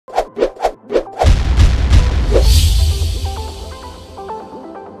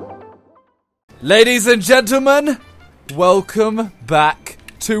Ladies and gentlemen, welcome back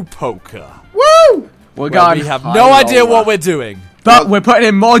to poker. Woo! We have no idea what we're doing. But we're putting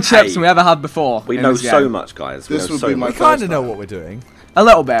in more chips than we ever had before. We know so much, guys. This would be my We kind of know what we're doing. A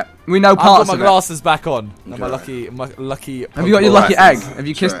little bit. We know parts of it. I've got my glasses back on. Okay. My lucky. Have you got your lucky egg? Have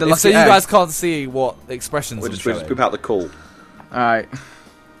you kissed the lucky egg? So you guys can't see what expressions. We'll just poop out the call. All right.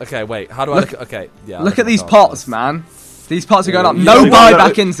 Okay, wait. How do I look? Okay, yeah. Look at these pots, man. These pots are going up. No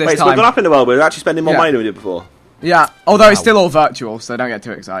buy-back-ins this time. Wait, so we've gone up in the world. We're actually spending more money than we did before. Yeah, although it's still all virtual, so don't get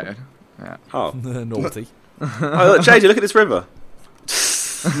too excited. Yeah. Oh. Naughty. Oh, look, JJ, look at this river.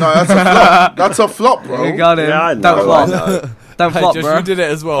 No, that's a flop. That's a flop, bro. You got him. Yeah, I know. Don't flop. Don't flop, Josh, bro. you did it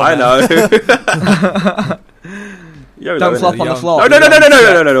as well. I know. Don't flop on the floor.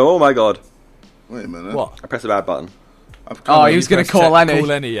 No. Oh my god. Wait a minute. What? I pressed the bad button. Oh, he was going to call Lenny. Call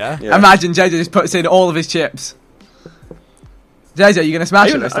Lenny, yeah? Imagine JJ just puts in all of his chips. JJ, you going to smash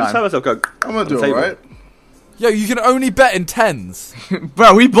it this I just heard time? myself go. I'm going to do alright. Yo, you can only bet in tens.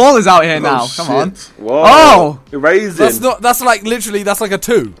 Bro, we ballers out here now. Come on. Whoa. Oh! You're raising. That's like literally, that's like a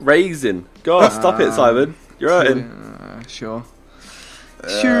 2. Raising. God, stop it, Simon. You're hurting. Sure.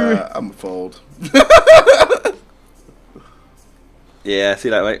 I'm a fold. Yeah, see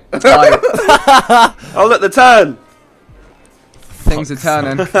that, mate. Right. Oh, look, the turn. Things are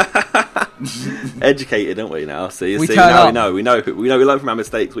turning. Educated, aren't we now? See, We see turn now up. we know. We learn from our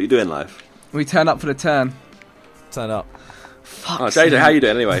mistakes. What you do in life? We turn up for the turn. Turn up. Fuck. Oh, JJ, how you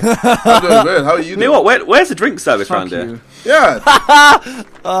doing anyway? I'm doing good. How are you You doing? know what? Where's the drink service Fuck around here? you. Yeah. Wait,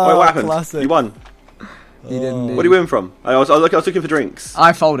 what happened? Classic. You won. You didn't. What do you win from? I was looking for drinks.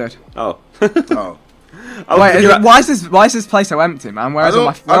 I folded. Oh. Oh. Wait, why is this place so empty, man? Where are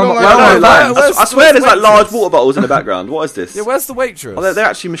my fans? I swear there's like large water bottles in the background. What is this? Yeah, where's the waitress? Oh, they're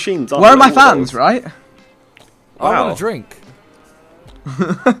actually machines. Aren't Where they? are my Like water fans, bottles. right? I Wow. want a drink.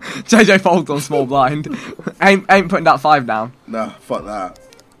 JJ folds on small blind. ain't putting that 5 down. Nah, fuck that.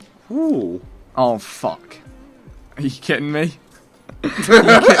 Ooh. Oh, fuck. Are you kidding me? Are you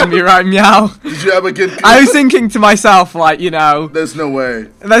kidding me right meow? Did you ever get... I was thinking to myself, like, you know, There's no way.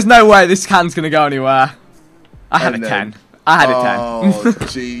 there's no way this can's going to go anywhere. I had And a then- 10. I had a Oh,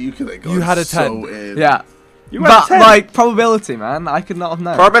 gee, you could have gone You had a so 10. in. 10. Yeah. You had But, 10. like, probability, man. I could not have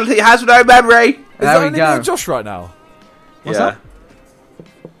known. Probability has no memory. Is There that we only me and go. Josh right now? What's Yeah. that?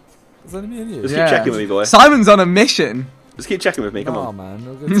 Is that only me and you? Just Yeah. keep checking with me, boy. Simon's on a mission. Just keep checking with me. Come Oh on. man,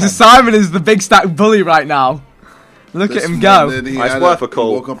 no good time. Simon is the big stack bully right now. Look This at him go. morning he It's had worth a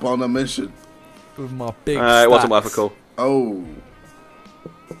call. Woke up on a mission. With my big It wasn't worth a stacks. call. Oh.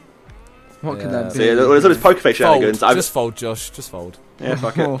 What could Yeah. that See, be? there's all this poker face shenanigans. Fold. Just fold, Josh. Just fold. Yeah,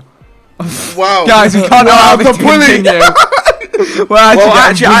 fuck it. Wow. Guys, we can't allow this to the bully. continue. We're Well,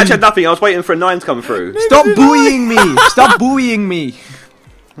 actually I actually had nothing. I was waiting for a 9 to come through. Stop bullying me! Stop bullying me!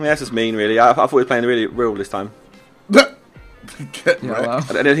 Yeah, that's just mean, really. I thought he was playing really real this time. Get Yeah, wrecked. well.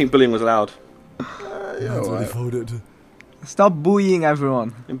 I didn't think bullying was allowed. Yeah, alright. Folded. Stop bullying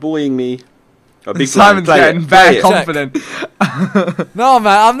everyone. And bullying me. A big Simon's blind. getting Play very it. confident. No,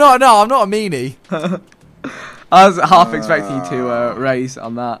 man, I'm not. No, I'm not a meanie. I was half expecting you to raise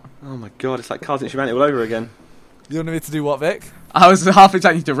on that. Oh my god, it's like Cards and Humanity all over again. You want me to do what, Vic? I was half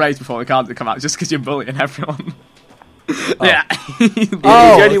expecting you to raise before the cards had come out, just because you're bullying everyone. Yeah. He's the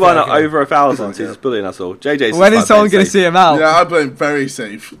Oh, only one okay. over 1,000, so he's just bullying us all. JJ's When is just someone playing going to safe. see him out? Yeah, I'm playing very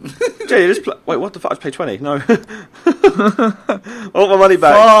safe. JJ, just play. Wait, what the fuck? I just played 20. No. I want my money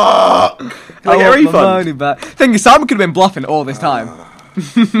back. Fuck. Can I get a want my refund? money back. Thing is, Simon could have been bluffing all this time.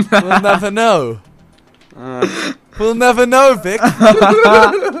 We'll never know. We'll never know, Vic.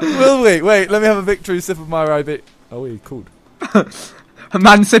 Will we? Wait, let me have a victory sip of my rye. Oh, he called. A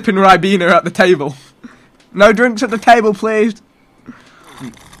man sipping Ribena at the table. No drinks at the table, please.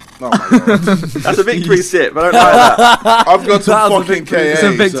 Oh my god. That's a victory sip. I don't like that. I've got some That was a fucking KA. It's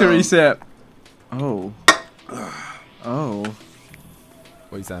a victory so. sip. Oh. Oh.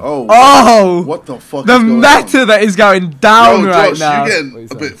 What are you saying? Oh. Oh! What the fuck The is going meta that is going on? down Yo, right Josh, now. you're getting What are you a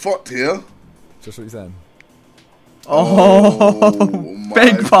saying? bit fucked here. Just what you saying? Oh, my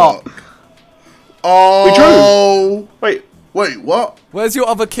big pot. fuck. Oh. Wait. Wait, what? Where's your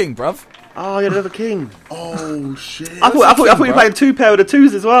other king, bruv? Oh, you had another king. Oh shit. I thought you were playing 2 pair with the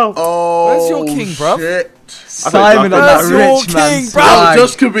 2s as well. Oh. Where's your king, bruv? Shit. Simon on that Where's your rich man. king, bro? I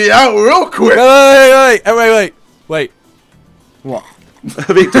just could be out real quick. Wait. What?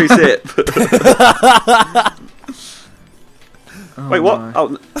 A victory sip. Wait, what? my.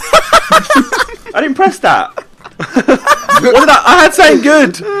 Oh. I didn't press that. What did I had saying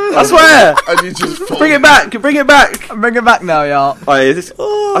good. I swear. And you just Bring it back. Bring it back. I'm bringing it back now, y'all. Oh, is this?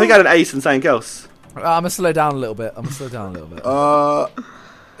 I think I had an ace and something else. I'm gonna slow down a little bit.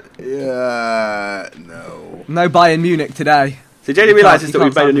 Yeah, no. No Bayern Munich today. So JJ realises that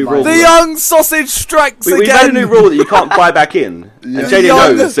we've made a new rule. The young sausage strikes We've again. made a new rule that you can't buy back in. Yeah. And JJ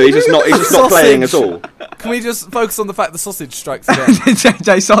knows, so he's just not playing at all. Can we just focus on the fact the sausage strikes again?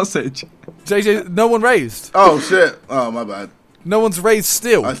 JJ sausage. JJ, no one raised. Oh shit! Oh my bad. No one's raised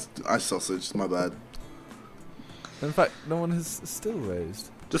still. I sausaged. My bad. In fact, no one has still raised.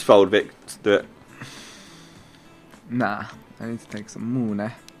 Just fold, Vic. Just do it. Nah, I need to take some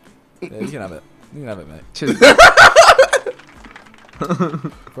money. Yeah, you can have it. You can have it, mate. Cheers.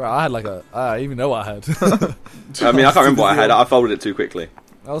 Bro, I had like a... I don't even know what I had. I mean, I can't remember what I had. I folded it too quickly.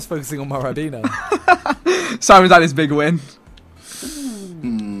 I was focusing on my Ribena. Simon's had his big win.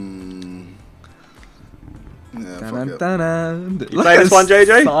 Yeah, fuck Dun, it. dun, dun. You play this one,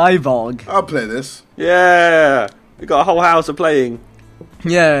 JJ? Cyborg. I'll play this. Yeah! We got a whole house of playing.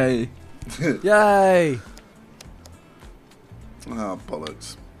 Yay. Yay! Oh,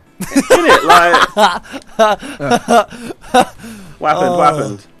 bollocks. Isn't it? Like... What happened? What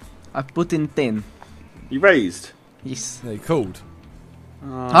happened? I put in 10. You raised? Yes. Yeah, you called.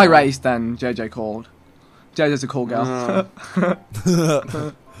 I raised then, JJ called. JJ's a call girl.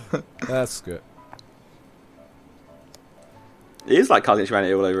 That's good. It is like Cardigan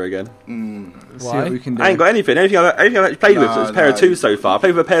Humanity all over again. See what we can do. I ain't got anything. Anything I've actually played with is a pair of twos so far. I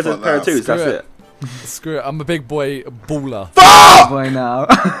played with a pair of Fuck twos, Screw that's it. it. Screw it. I'm a big boy baller. Boy now.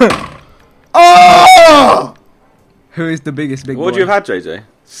 Oh! Who is the biggest big What boy? would you have had, JJ?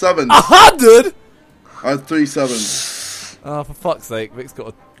 7. 100? I had 3 7s. Oh, for fuck's sake. Vic's got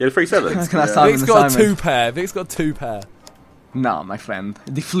You had a 3-7. Can I Yeah. Simon Vic's the got a Simon? 2-pair. Vic's got a 2-pair. Nah, my friend.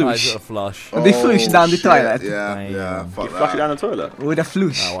 The Oh, he's flush. got a flush. They flush down the shit. toilet. Yeah, Damn. yeah. You Fuck flush it down that. the toilet. With a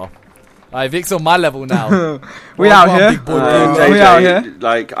flush. Oh, well. Alright, Vic's on my level now. We Well, out come on, here. big boy. JJ, We out here.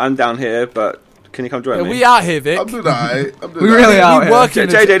 like, I'm down here, but can you come join Yeah, me? we out here, Vic. I'm doing alright. I'm doing We really alright. are. We here. working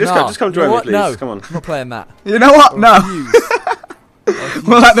JJ, this- just come join You know me, what? please. No, Come on. I'm not playing that. You know what? No. Refuse.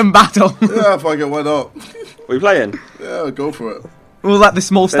 We'll let them battle. Yeah, fuck it. Why not? Are we playing? Yeah, go for it. We'll let the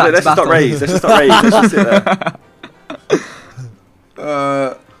small stacks Let's just battle. not raise. Let's just not raise. Let's just sit there.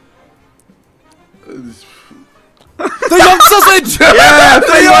 The young sausage! Yeah,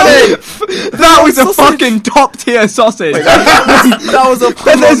 free money! That was a Sausage. fucking top tier sausage. That was a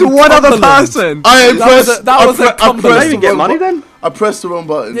Then there's one other Cumberland. person. I That was pressed. a- that was a Did I Cumberland. even get money then? I pressed the wrong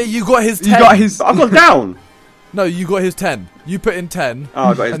button. Yeah, you got his 10. You got his. But I've gone down. No, you got his 10. You put in 10. Oh,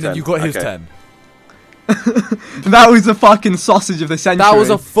 I got his and then 10. you got his Okay. 10. That was the fucking sausage of the century. That was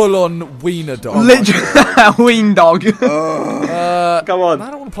a full-on wiener dog. literally ween dog. Come on. I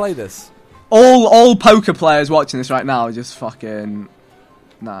don't want to play this. All poker players watching this right now are just fucking.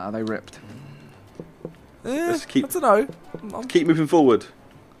 Nah, they ripped. Let's keep- I don't know. Keep moving forward.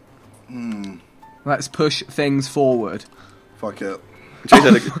 Let's push things forward. Fuck it. Jay's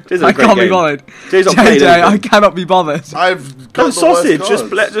had a I great can't be game. bothered. Jay's not played JJ, I anything. cannot be bothered. I've got Come the sausage. worst Just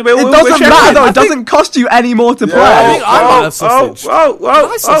cards. It doesn't matter though. It doesn't cost you any more to Yeah. play. I think I might have sausage. Whoa.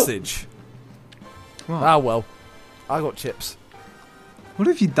 Nice sausage. What? Ah, well. I got chips. What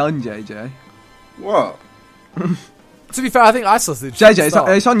have you done, JJ? What? To be fair, I think I sausage. JJ,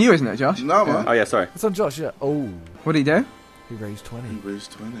 it's on you, isn't it, Josh? No, man. Oh yeah, sorry. It's on Josh, yeah. Oh, What do you do? he raised 20. He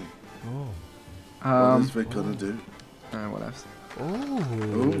raised 20. Oh. What is Vic gonna do? What else?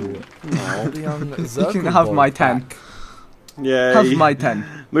 Ooh. The young You can Zirkle have boy my 10. back. Yeah. Have my 10.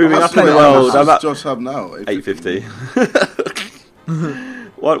 Moving How up much in the money world. I'm does at Josh have now? 850.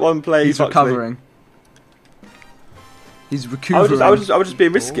 One play. He's fucks me. recovering. He's I recovering. was just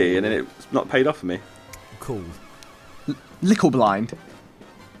being risky, and then it's not paid off for me. Cool. Lickle blind.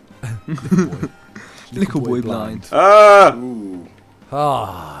 Boy. Lickle boy blind. Ah! Ooh.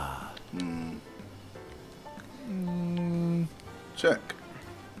 Ah. Check.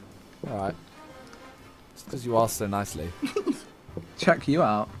 Alright. It's because you asked so nicely. Check you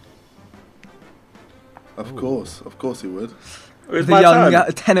out. Of course he would. It was The my young turn.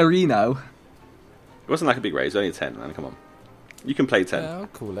 Tenorino. It wasn't like a big raise. Only a 10, man. Come on. You can play 10. Yeah, I'll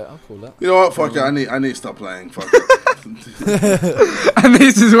call it. I'll call it. You know what? Fuck it. I need to stop playing. Fuck it. And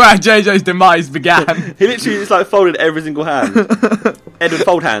this is where JJ's demise began. He literally just like folded every single hand. Edward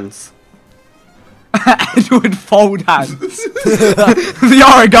fold hands. Edward Foldhands. The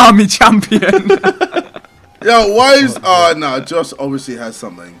origami champion. Yo, why is... Oh, no. Josh obviously has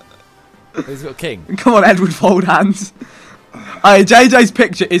something. He's got king. Come on, Edward Foldhands. JJ's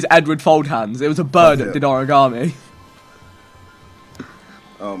picture is Edward Foldhands. It was a bird that Yeah. did origami.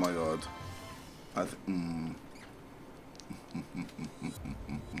 Oh, my God.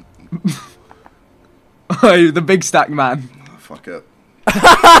 Oh, the big stack man. Fuck it.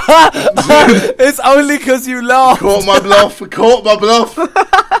 It's only because you laughed. Caught my bluff.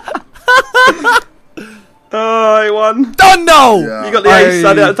 Oh, he won. Oh no! Yeah. You got the ace.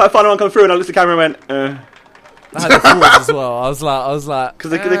 I final one come through, and I looked at the camera and went, I had the fours as well. I was like,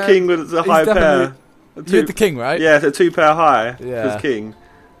 because the king was a high pair. You had the king, right? Yeah, it's a 2-pair high. Yeah. It was king.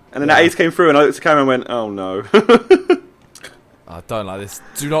 And then that ace came through, and I looked at the camera and went, oh no. I don't like this.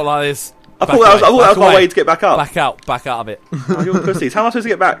 Do not like this. I thought that was my way to get back up. Back out of it. Oh, you're pussies. How am I supposed to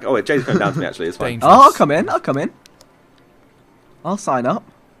get back? Oh wait, Jay's coming down to me actually. It's fine. Dangerous. Oh, I'll come in. I'll sign up.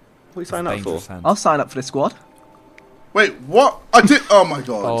 What are you signing up for? Dangerous hand. I'll sign up for the squad. Wait, what? I did. Oh my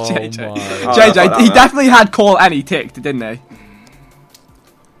god. Oh JJ. my. JJ, he definitely had call and he ticked, didn't he?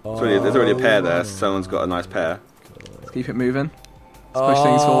 There's already a pair there. So someone's got a nice pair. Let's keep it moving. Let's push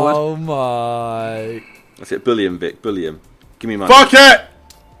things forward. Oh my. That's it. Bully him, Vic. Bully him. Give me money. Fuck it!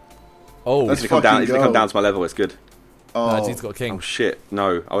 Oh. Let's He's gonna come down. fucking He's gonna come go. down to my level. It's good. Oh, Dude's got a king. Oh shit!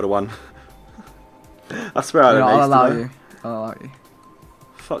 No, I would have won. I swear I No, don't. I'll allow you. I'll allow you.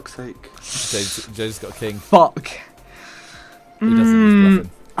 Fuck's sake. Jay's got a king. Fuck. He doesn't. He's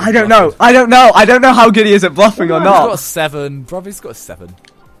bluffing. I don't know. I don't know how good he is at bluffing or He's got a not. 7. Brother, he's got a 7.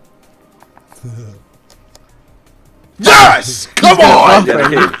 yes! Come on! Yeah, the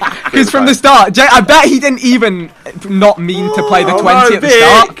king. Because from the start, Jay, I bet he didn't even not mean to play the 20 Oh, no, at the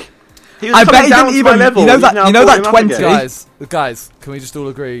start. Vic! He was I coming bet he down didn't to my even. level. You know He's that. now You know brought him that up 20. again. Guys, can we just all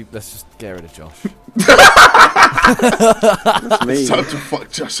agree? Let's just get rid of Josh. That's me. It's time to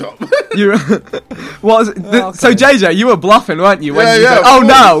fuck Josh up. You so okay. JJ, you were bluffing, weren't you? When Yeah, you yeah, said, of oh course.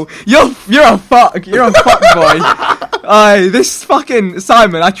 no, you're a fuck boy. This fucking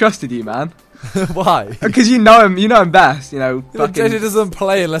Simon, I trusted you, man, Why? because you know him best. You know, fucking. JJ doesn't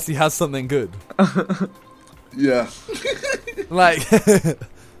play unless he has something good. Yeah. Like,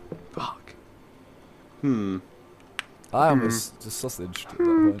 Fuck. I almost just sausaged at that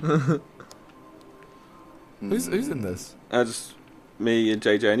point. Who's in this? Just me and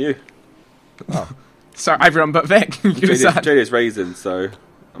JJ and you. So everyone but Vic. You said. JJ's raising, so.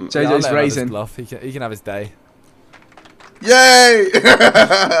 JJ's Yeah, I'll let him have his raising. bluff. He can have his day. Yay!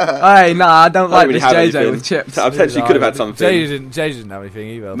 Hey, nah, I don't like really this have JJ anything. with chips. I potentially could have had something. JJ didn't have anything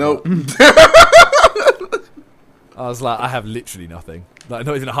either. Nope. but I was like, I have literally nothing. Like,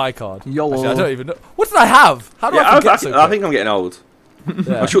 not even a high card. YOLO. Actually, I don't even know. What did I have? How do I forget so I think I'm getting old. quick?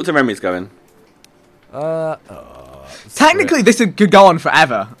 My short-term memory's going. Technically, this could go on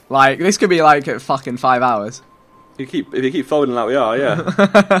forever. Like, this could be like fucking 5 hours. If you keep folding like we are,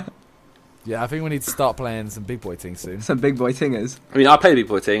 yeah. Yeah, I think we need to start playing some big boy things soon. Some big boy tingers. I mean, I played Big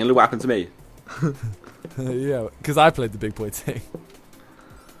Boy Ting, and look what happened to me. Yeah, because I played the big boy thing.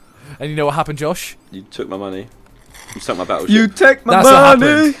 And you know what happened, Josh? You took my money. You sucked my battleship. You take my That's what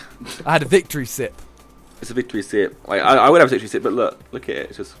money. happened. I had a victory sip. It's a victory sip. Like, I would have a victory sip, but look at it.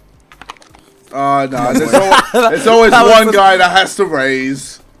 It's just. Oh no, there's always That was one the- guy that has to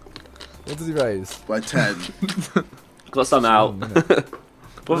raise What does he raise? by 10. Got some out.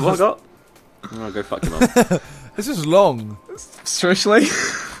 What have I got? Oh, go fuck him up. It's just long. Seriously?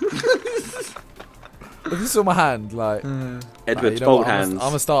 If you saw my hand, like, Edward's you know bold what, hands. I'm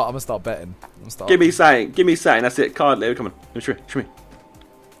gonna start betting. Give me something. Give me something. That's it. Card, Leo. Come on. Show me.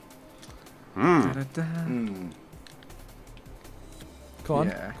 Come on,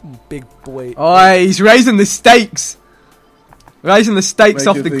 Yeah. come on, big boy. Oh, he's raising the stakes. Raising the stakes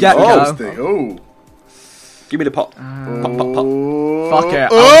off the get-go. Oh. Give me the pot. Pop, pop, pop. Fuck it.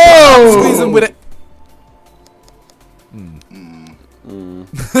 Oh! Squeeze him with it.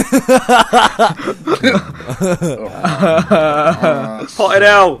 Pot it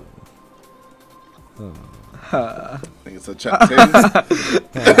out. I think it's a chat thing.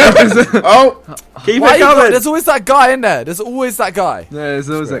 Oh! Keep Why it you got, coming. there's always that guy in there. There's always that guy. Yeah, there's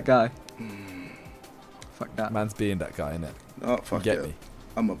always that guy. Fuck that. Man's being that guy, innit? Oh, fuck Get yeah. me.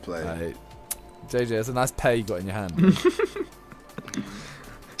 I'm a player. JJ, that's a nice pair you got in your hand.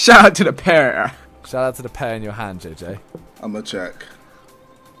 Shout out to the pair. Shout out to the pair in your hand, JJ. I'm a check.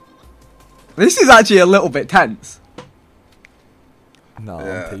 This is actually a little bit tense. No,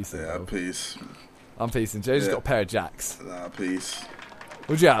 Yeah, I'm piecing. yeah, bro. peace. I'm piecing. JJ's Yeah. got a pair of jacks. Nah, peace.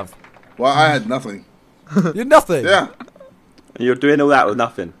 What'd you have? Well, I had nothing. You had nothing. Yeah. And you're doing all that with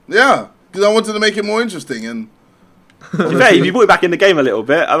nothing. Yeah. Because I wanted to make it more interesting and... To be fair, if you brought it back in the game a little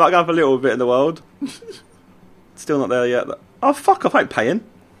bit, I might go for a little bit in the world. Still not there yet. Oh, fuck off. I ain't paying.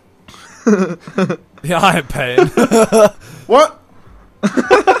 Yeah, I ain't paying. What?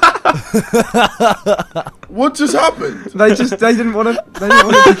 What just happened? They didn't want to.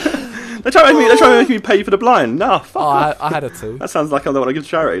 They're trying to make me pay for the blind. Nah, fuck Oh, off. I had a 2. That sounds like I don't want to give to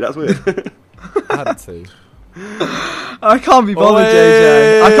charity. That's weird. I had a 2. I can't be bothered, Oi.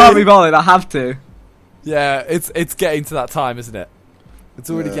 JJ. I can't be bothered. I have to. Yeah, it's getting to that time, isn't it? It's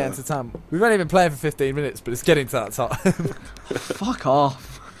already getting to time. We've only been playing for 15 minutes, but it's getting to that time. Fuck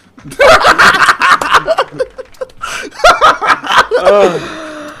off.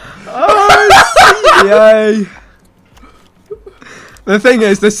 Yay. The thing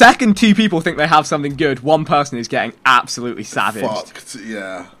is, the second 2 people think they have something good, one person is getting absolutely savaged. Fucked,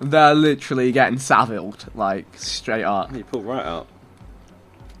 yeah. They're literally getting savaged, like, straight up. You pull right out.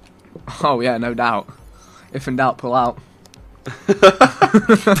 Oh yeah, no doubt. If in doubt, pull out. That's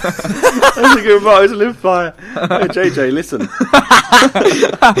a good motto to live by. Hey, JJ, listen.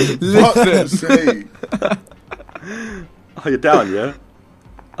 Fuck's sake. Oh, you're down, yeah?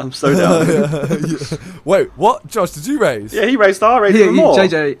 I'm so down. Yeah. Wait, what? Josh, did you raise? Yeah, he raised star, raised even more.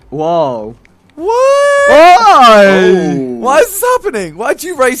 JJ, whoa. What? Why? Why is this happening? Why'd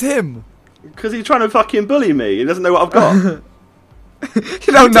you raise him? Because he's trying to fucking bully me. He doesn't know what I've got. You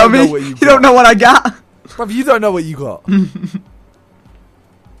don't know me. what You don't know what I got. Bruv, you don't know what you got.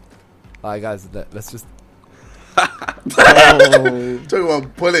 Alright, guys, let's just... Talk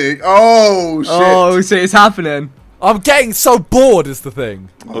about bullying. Oh, shit. Oh, see, it's happening. I'm getting so bored is the thing.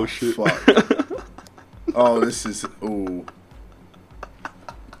 Oh, shit. Fuck. Oh, this is... Ooh.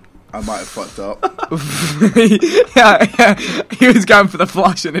 I might have fucked up. yeah, he was going for the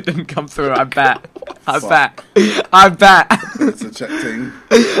flush and it didn't come through, I bet. I bet. It's a check thing.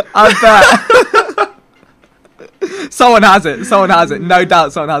 I bet. Someone has it. No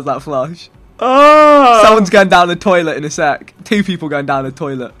doubt someone has that flush. Oh! Someone's going down the toilet in a sec. 2 people going down the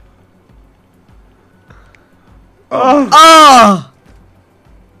toilet. Oh!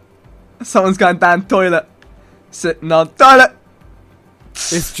 Someone's going down the toilet. Sitting on toilet.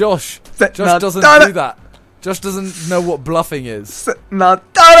 It's Josh. Sitting Josh on doesn't toilet. do that. Josh doesn't know what bluffing is. Sitting on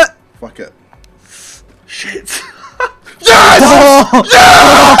toilet. Fuck it. Shit.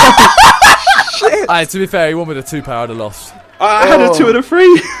 Alright, to be fair, he won with a 2-pair, I'd have lost. I had a 2 and a 3.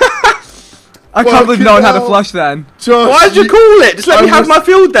 I can't believe no one had a hell. flush then. Josh, Why did you call it? Just let me have my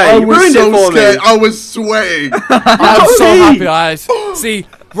field day. I You was ruined so it for scared. me. I was sweating. I'm so me. happy, guys. See,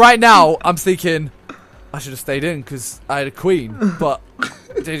 right now, I'm thinking I should have stayed in because I had a queen, but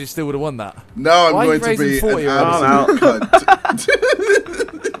JJ still would have won that. Now I'm Why are you going to be raising an 40 absolute cunt.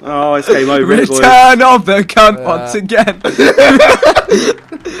 Oh, it's game over, boys. Return of the cunt once again.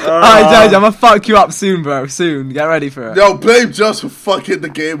 Alright, JJ, I'm gonna fuck you up soon, bro. Soon. Get ready for it. No, blame Josh for fucking the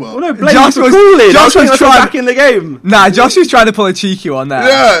game up. Well, no, blame Josh you for was- calling. Josh I was was trying trying- back in the game. Nah, Josh was trying to pull a cheeky one there.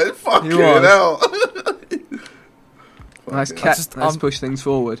 Yeah, fucking He was. hell. Let's, Fuck it. let's push things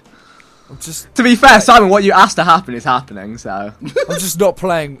forward. I'm just To be fair, Simon, what you asked to happen is happening, so. I'm just not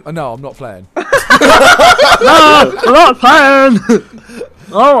playing. No, I'm not playing. No, we're not playing!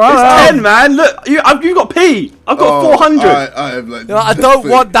 Oh, It's 10, man. Look, you got P. I've got 400. I am like. You know, I don't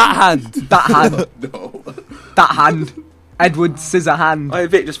want that hand. That hand. No. That hand. Edward Scissor hand. Oh,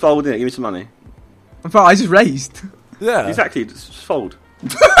 Vic, just fold in it. Give me some money. Bro, I just raised. Yeah. Exactly, just fold.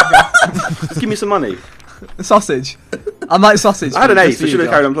 Just give me some money. A sausage. I might sausage. I had an just ace. for I you, should have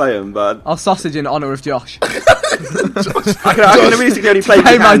Josh. carried on playing, but I'll sausage in honour of Josh. I can realistically only play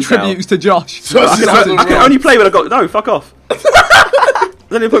Pay good my hands now. tributes to Josh. Josh I is can, on the I can roll. only play when I've got... No, fuck off.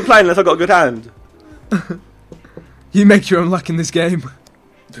 There's only point playing unless I've got a good hand. You make your own luck in this game.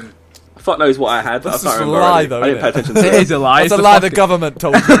 Fuck knows what I had. That's I can't just a remember lie, already. though, I didn't innit? pay attention to It it. is a lie. That's It's a lie the fucking- government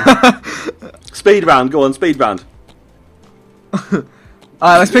told you. Speed round, go on, speed round.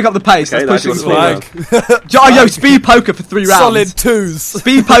 Alright, let's pick up the pace. Okay, Let's push that's things what forward. Yo, speed poker for 3 rounds. Solid 2s.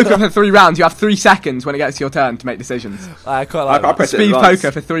 Speed poker for 3 rounds. You have 3 seconds when it gets to your turn to make decisions. I quite like I that. press it Speed once.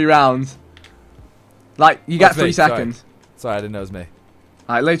 poker for 3 rounds. Like, you get What's 3 me? Sorry. seconds. Sorry, I didn't know it was me.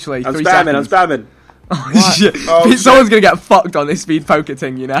 Alright, literally I'm 3 spamming, seconds. I'm spamming. Oh, shit. Oh, shit. Someone's gonna get fucked on this speed poker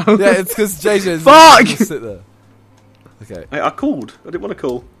thing, you know? Yeah, it's because JJ is Fuck! just sit there. Okay. Hey, I called. I didn't want to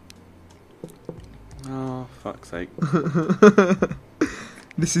call. Oh, fuck's sake.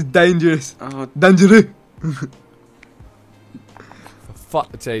 This is dangerous. Oh, Dangerous.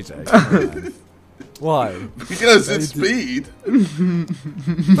 Fuck JJ. Come on, man. Why? Because it's speed.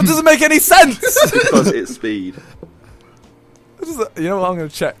 That doesn't make any sense. because it's speed. You know what? I'm gonna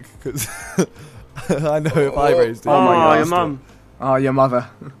check because I know if I raised it. Oh, my God. your mum. Oh, your mother.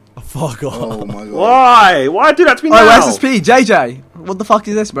 Oh, fuck off. Oh my god. Why? Why do that to me Oh, now? where's the speed? JJ. What the fuck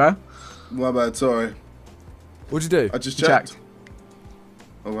is this, bro? My bad, sorry. What'd you do? I just checked. Checked.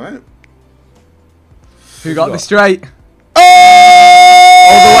 Alright. Who got got? this straight? Oh!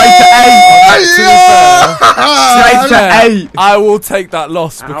 All the way to 8. Yeah! Straight to 8. I will take that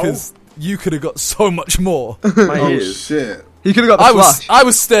loss Ow. because you could have got so much more. My Oh ears. shit. He could have got the flush. I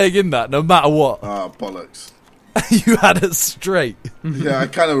was staying in that no matter what. Ah, bollocks. You had it straight. Yeah, I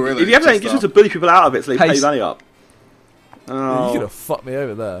kind of really. If you have anything, just to bully people out of it so they pay Pace. money up. Oh. You could have fucked me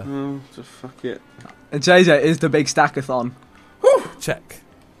over there. Oh, just fuck it. JJ is the big stackathon. Check.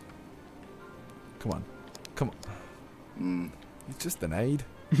 Come on. Come on. It's just an aid.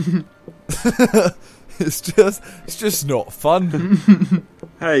 It's just not fun.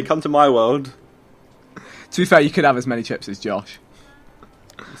 Hey, come to my world. To be fair, you could have as many chips as Josh.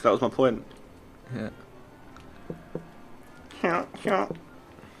 So that was my point. Yeah.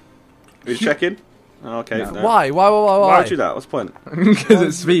 Who's checking? Oh, okay. No. No. Why? Why Why would you do that? What's the point? Because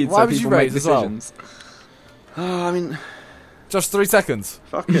it's speed, Why so would you people make raise as well? decisions. Oh, I mean, Just 3 seconds.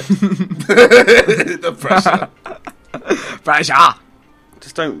 fuck it. The pressure. Pressure!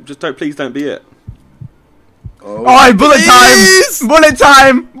 Please don't be it. Oh. Oh, bullet Please! time! Bullet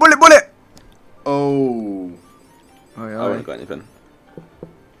time! Bullet! Oh. Oh, I yeah. haven't got anything.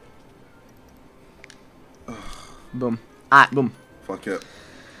 Boom. Boom. Fuck it.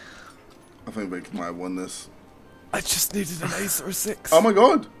 I think Vic might have won this. I just needed an ace or a 6. Oh my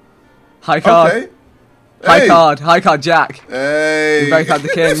god. High card. Okay. High card jack. Hey. We both had the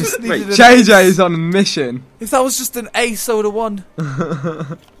kings. Just needed an JJ ace. is on a mission. If that was just an ace, I would have won. Okay,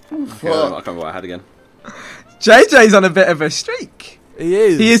 I can't remember what I had again. JJ's on a bit of a streak. He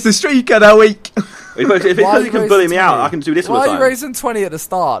is. He is the streak of the week. If Why are you you can bully raising me out, 20? I can do this all Why the are you time. raising 20 at the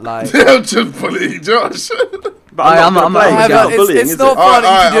start? Like, I'm just bullying Josh. But I'm not I'm playing. not It's gonna not go. bullying, it's is not it? fun if you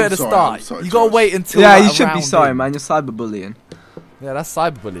Alright, do it I'm at the sorry, start. I'm sorry, You gotta Josh. wait until. Yeah, like, you a should be round sorry, in. man. You're cyberbullying. Yeah, that's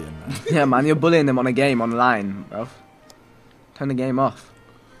cyberbullying, man. Yeah, man, you're bullying them on a game online, bro. Turn the game off.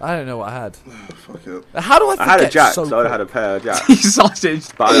 I don't know what I had. Fuck it. How do I I had a forget jack, so so I quick? had a pair of jacks. You sausage.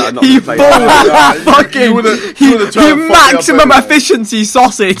 But I'm not You gonna play ball. that. Yeah, Fucking. you would've tried to fuck me up maximum anyway. efficiency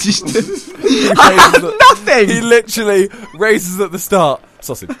sausage. He I raises have at- nothing. He literally raises at the start.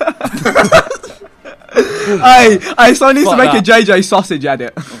 Sausage. Hey, so I need to Fuck make that. a JJ sausage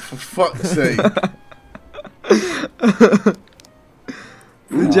edit. For fuck's sake.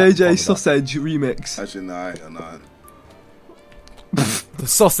 The JJ sausage remix. Actually, no, I'm not. The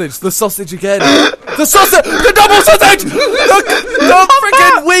sausage again. The sausage, the double sausage, the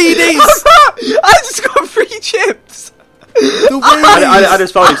freaking weenies. I just got 3 chips. The weenies. I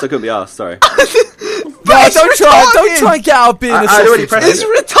just folded because I couldn't be asked. Sorry. Yeah, It's don't retarded. try and get out of being a I'd already sausage. pressed It's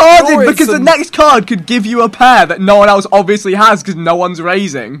man. retarded You're because the some- next card could give you a pair that no one else obviously has because no one's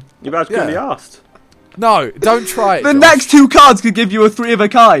raising. You guys couldn't be Yeah. asked. No, don't try it. The Josh. next 2 cards could give you a 3 of a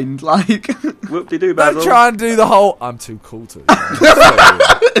kind. Like, Whoop-de-doo, Don't Basil. try and do the whole. I'm too cool to.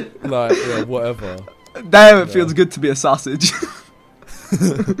 Like, yeah, whatever. damn, it feels good to be a sausage.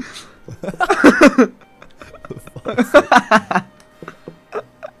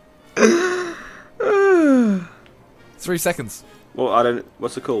 3 seconds. Well, I don't.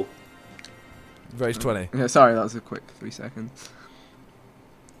 What's the call? Raise 20. Yeah, sorry, that was a quick 3 seconds.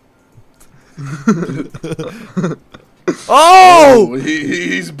 Oh!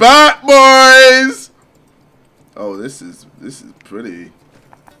 He's back, boys. Oh, this is pretty.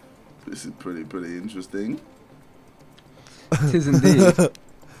 This is pretty interesting. It is indeed.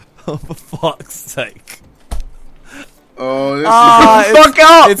 Oh, for fuck's sake. Oh, this Fuck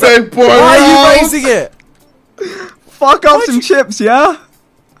up! It's is big boy. Why are you round. raising it? Fuck up Why'd some you- chips, yeah?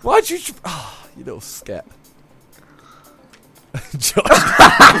 Why'd you? Oh, you little scat. Josh.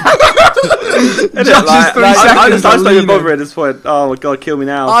 Innit? Just Like, 3 I seconds just don't of even leaning. bother at this point. Oh my god, kill me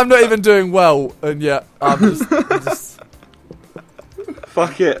now. I'm not even doing well, and yet I'm just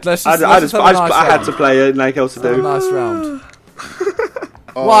Fuck it. Let's I just have a nice had round. to play it. Nothing else to have a do. nice round.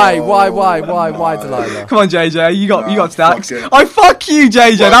 Oh, Why, Delilah? Come on, JJ, you got Nah, stacks. fuck it. Oh, fuck you,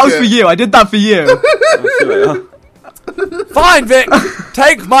 JJ. Fuck that was it. for you. I did that for you. I'll see you later. Fine, Vic.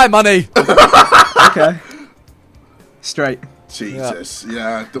 Take my money. Okay. Straight. Jesus,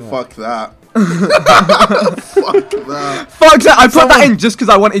 yeah, fuck that. Fuck that. Fuck that. I put that in just because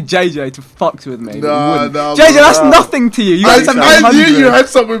I wanted JJ to fuck with me. but No, you wouldn't. no, JJ, that's no. nothing to you. You got I knew you 700. had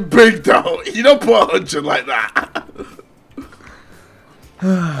something big though. You don't put 100 like that.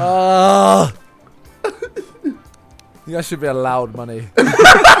 You guys should be allowed money.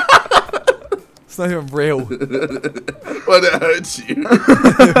 It's not even real. But it hurts you.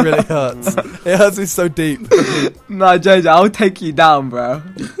 It really hurts. It hurts me so deep. No, JJ, I'll take you down, bro.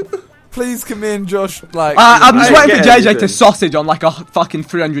 Please come in, Josh. Like, I'm just I ain't waiting for getting JJ to anything. sausage on like a fucking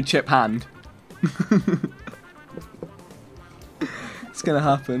 300 chip hand. It's gonna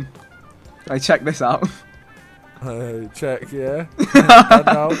happen. Hey, check this out. check, yeah.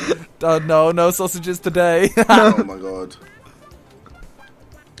 Don't know. No sausages today. Oh my god.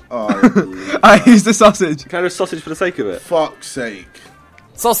 Oh, I don't believe I that. used the sausage. Can I just sausage for the sake of it? Fuck's sake.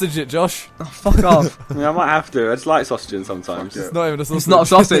 Sausage it, Josh. Oh, fuck off. Yeah, I might have to. I just like sausaging sometimes. Fuck It's not even a sausage. It's not a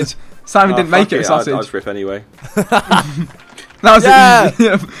sausage. Simon didn't make fuck it a sausage. I'll just rip anyway. That was Yeah! a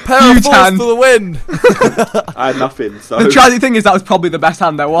Pair of huge fours hand. for the win. I had nothing, so... The tragic thing is that was probably the best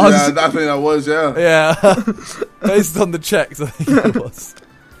hand there was. Yeah, I think that was, yeah. Yeah. Based on the checks, I think it was.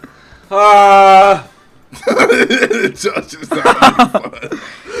 Ah! Josh is not having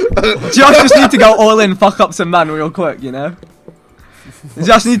fun. Josh just need to go all in, fuck up some man real quick, you know? You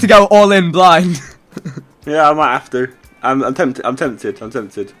just need to go all in blind. Yeah, I might have to. I'm tempted. I'm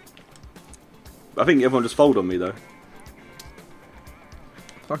tempted. I think everyone just fold on me though.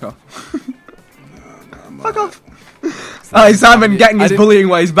 Fuck off. Fuck off. Alright, Simon getting his bullying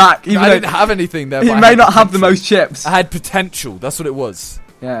ways back. Even I though didn't have anything there. he but I may had not have the potential. most chips. I had potential. That's what it was.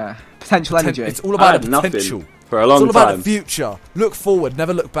 Yeah. Potential energy. It's all I about had the nothing potential. for a It's long all about time. the future. Look forward,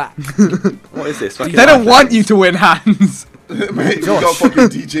 never look back. What is this? Fucking They don't iPad? want you to win hands. Mate, you got fucking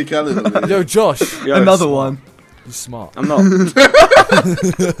DJ Khaled on there. Yo, Josh, Yo, Another one. you're smart. I'm not. I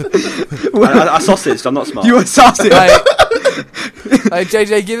sausaged. I'm not smart. You a sausage. Hey, hey,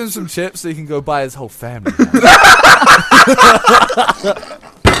 JJ, give him some chips so he can go buy his whole family.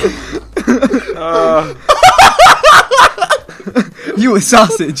 You a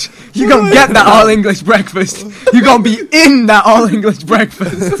sausage. You gonna get that all English breakfast. You gonna be in that all English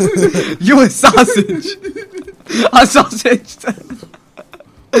breakfast. You a sausage. A sausage. Bro,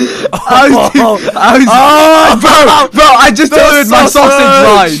 I just delivered my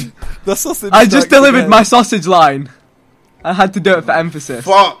sausage line. The sausage. I just strikes delivered again. my sausage line. I had to do it for emphasis.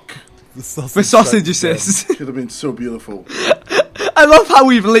 Fuck. The sausage For sausage strikes assist. Could have been so beautiful. I love how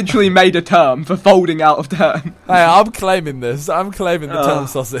we've literally made a term for folding out of turn. again. Hey, I'm claiming this. I'm claiming the term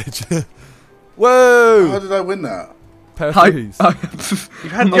sausage. How Whoa! did I win that? Pair of Hi- threes. You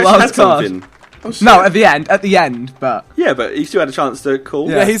had, On the you last had card. something. Oh, shit. No, at the end, but Yeah, but you still had a chance to call.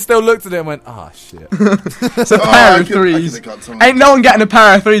 Yeah, he still looked at it and went, ah, shit. it's a Oh, pair I of could- I threes. could've got some. Ain't no one getting a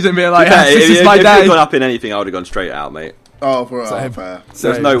pair of threes and being like, Yeah, yes, this if is my you'd day. gone up in anything, I would have gone straight out, mate. Oh, for Same. fair. There's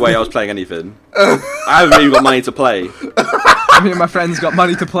Same. no way I was playing anything. I haven't even got money to play. Me and my friends got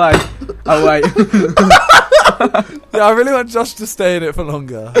money to play. Oh wait. Yeah, I really want Josh to stay in it for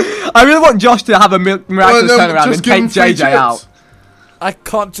longer. I really want Josh to have a miraculous Well, no, turnaround just and give him take free JJ chips. out. I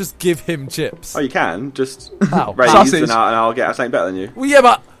can't just give him chips. Oh, you can just How? raise Sausage. and I'll get something better than you. Well, yeah,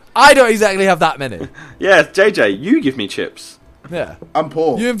 but I don't exactly have that many. Yeah, JJ, you give me chips. Yeah. I'm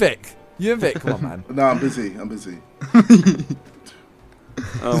poor. You and Vic. Come on, man. No, I'm busy.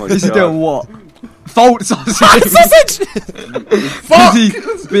 Oh my He's doing god. what? Fold sausage. Sausage!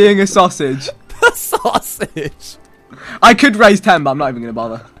 Busy being a sausage. Sausage! I could raise 10, but I'm not even gonna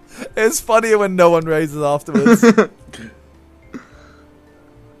bother. It's funnier when no one raises afterwards.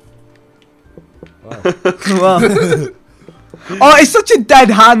 Well. Oh, it's such a dead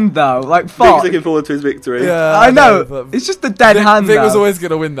hand though. Like Vic's fuck. looking forward to his victory. Yeah, I know. but It's just a dead hand. Vic was though. always going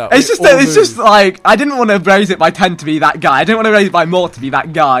to win that. It's We just all that, it's knew. just like I didn't want to raise it by 10 to be that guy. I didn't want to raise it by more to be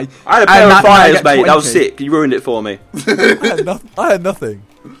that guy. I had a And pair of that guy fires, gets mate. That was 20. sick. You ruined it for me. I had nothing.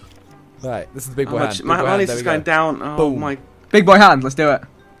 Right, this is the big boy hand. Big My boy hand, money's there just we go. going down. Oh Boom. my. Big boy hand. Let's do it.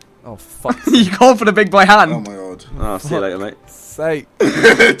 Oh, fuck. You call for the big boy hand. Oh my god. Oh, see you later, mate. sake.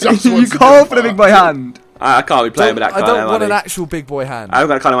 Josh You wants to call do for the big that. boy hand. I can't be playing with that I kind don't of want money. an actual big boy hand. I haven't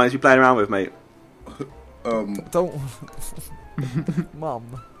got the kind of money to be playing around with, mate. Don't.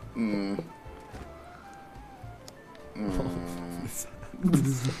 Mum.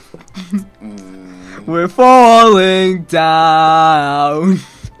 We're falling down.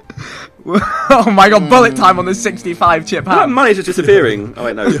 Oh my god, bullet time on the 65 chip That hand. money's just disappearing. Oh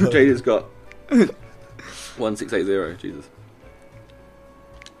wait, no. Jada's got 1680. Jesus.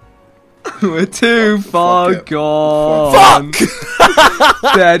 We're too far it. gone.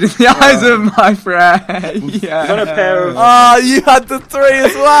 Dead in the eyes of my friend. He's on Yeah. a pair of Ah, you had the 3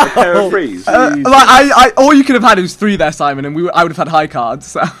 as pair well. of threes. Like I, all you could have had was 3 there, Simon, and I would have had high cards.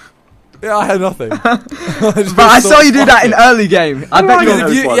 So. Yeah, I had nothing. But I saw you do that in early game. I bet Because you.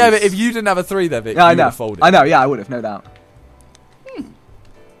 those If you, ones. yeah, but if you didn't have a 3 there, Vic, Yeah, I you would know. have folded. I know. Yeah, I would have, no doubt.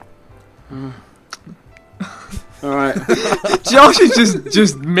 All right. Josh is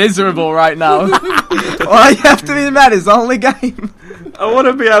just miserable right now. All you have to be mad is the only game. I want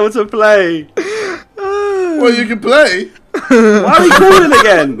to be able to play. Well, you can play. Why are we calling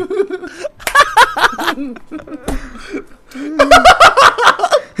again?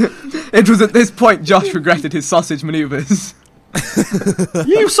 It was at this point Josh regretted his sausage manoeuvres.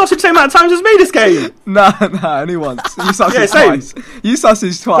 You sausage the same amount of times as me this game. Nah, only once. You sausage Yeah, same. twice. You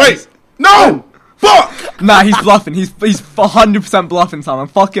sausage twice. Wait. No. Fuck. Nah, he's bluffing. He's 100% bluffing, Simon.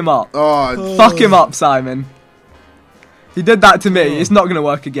 Fuck him up. Oh, Fuck him up, Simon. He did that to me. It's not gonna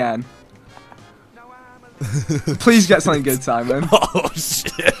work again. Please get something good, Simon. Oh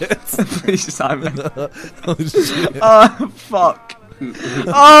shit! Please, Simon. Oh shit! Oh fuck!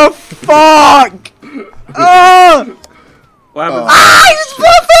 Oh fuck! Oh! What happened? Ah, he's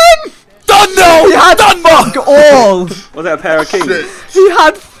bluffing! Done no! He had fuck all. Was that a pair of kings? Shit. He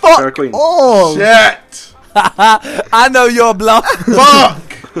had Pair fuck of queens. all. Shit. I know your bluff. Fuck.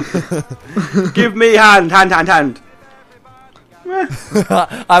 Give me hand. I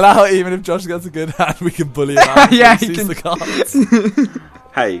like how even if Josh gets a good hand, we can bully him out. Yeah, he he sees can- the cards.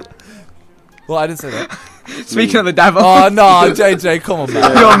 Hey. Well, I didn't say that. Speaking of the devil. Oh no, JJ, come on,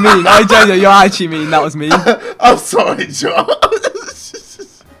 man. You're mean. Oh, JJ, you're actually mean. That was me. I'm sorry, Josh.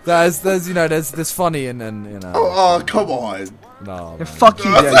 There's funny and you know. Oh, come on. No, Yeah, man. fuck you,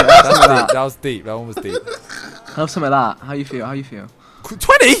 JJ. Have That's some of deep. that. That was deep. That one was deep. Have some of that. How you feel?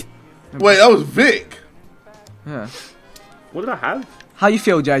 20? Wait, that was Vic. Yeah. What did I have? How you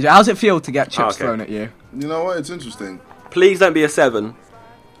feel, JJ? How's it feel to get chips okay. thrown at you? You know what? It's interesting. Please don't be a 7.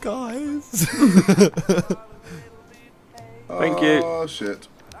 Guys. Thank you. Oh, shit.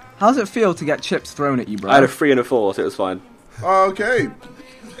 How's it feel to get chips thrown at you, bro? I had a 3 and a 4, so it was fine. Okay.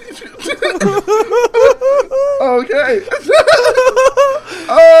 Okay.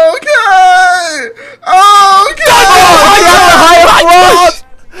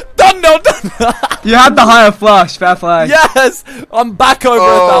 Done. You had the higher flush. Fair play. Yes, I'm back over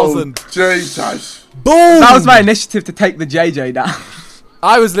 1,000. Jesus. Boom. That was my initiative to take the JJ down.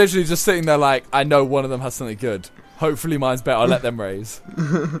 I was literally just sitting there like, I know one of them has something good. Hopefully mine's better. I'll let them raise.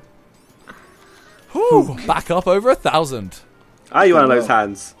 Whew, back up over 1,000. Are you one of those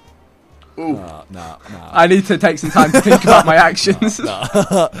hands? Ooh. No. I need to take some time to think about my actions. No.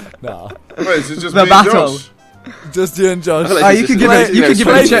 Wait, so it's just The me battle. and Josh. Just you and Josh. I feel like Oh, it's you just- could give it's it- you know, could give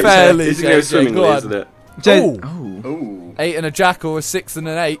it a swimmingly, check. Fairly, It's gonna go JJ, swimmingly, go on. isn't it? Oh. Ooh. 8 and a jack or a 6 and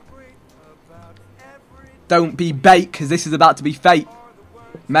an 8. Don't be bait, because this is about to be fate.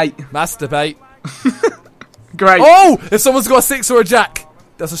 Mate. Masturbate. Great. Oh! If someone's got a 6 or a jack,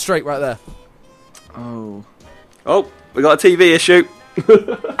 that's a straight right there. Oh. Oh, we got a TV issue.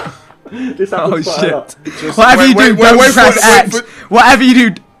 This Oh, happens quite a lot. shit. Whatever you do, don't press X. Whatever you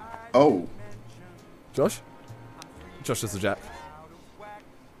do. Oh. Josh? Josh has a jack.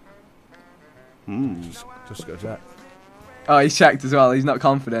 Josh got a jack. Oh, he's checked as well. He's not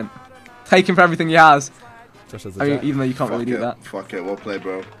confident. Take him for everything he has. Josh has a I mean, jack. even though you can't really do that. Fuck it. Well played,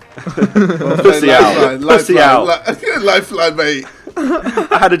 bro. Well Pussy out. Pussy out. Lifeline, mate.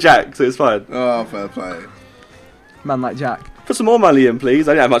 I had a jack, so it's fine. Oh, fair play. Man like Jack. Put some more money in, please.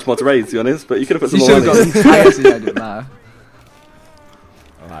 I didn't have much more to raise, to be honest, but you could have put You some should more have money got in. the entire so yeah, it didn't matter.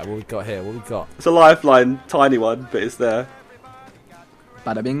 Alright, what we got here? What we got? It's a lifeline, tiny one, but it's there.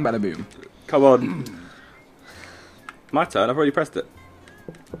 Bada bing, bada boom. Come on. My turn, I've already pressed it.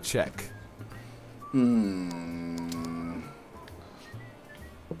 Check.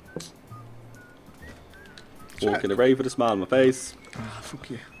 Walk in a rave with a smile on my face. Ah, fuck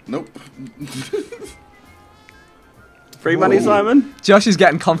you. Nope. Free money, Whoa. Simon? Josh is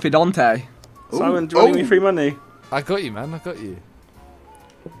getting confidante. Simon, do you want to give me free money? I got you, man. I got you.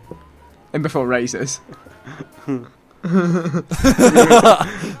 In before races.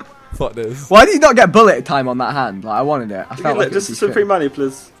 Fuck this. Why did you not get bullet time on that hand? Like, I wanted it. I Yeah, felt like it just would be some fit. free money,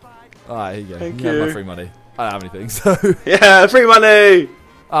 please. Alright, here you go. Thank You can have my you. free money. I don't have anything, so Yeah, free money!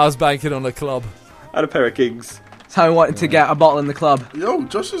 I was banking on a club. I had a pair of kings. So I wanted to get a bottle in the club. Yo,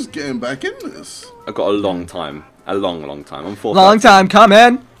 Josh is getting back in this. I've got a long time. A long, long time. I'm 4. Long time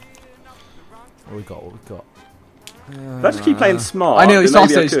coming. What we got? What we got? If I just keep playing smart, I nearly then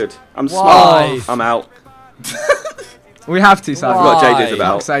maybe I sausaged. could. I'm Why? smart. I'm out. We have to, Simon. I've got Why? JJ's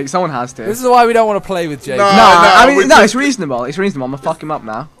about. Fuck's sake, someone has to. This is why we don't want to play with Jake. No. I mean, we no, just- it's reasonable. It's reasonable. I'm gonna fuck him up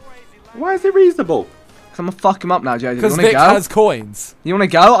now. Why is it reasonable? Cause I'm gonna fuck him up now, JJ. You Because wanna Vic go? has coins. You wanna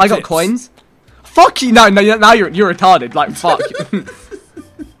go? I got Chips. coins. Fuck you! No, now you're retarded. Like fuck. You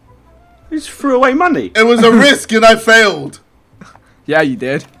just threw away money. It was a risk and I failed. Yeah, you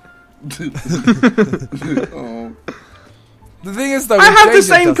did. Oh. The thing is, though, I when have the JJ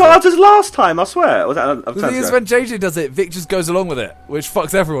same does cards as last time, I swear. Was that The thing is, when JJ does it, Vic just goes along with it, which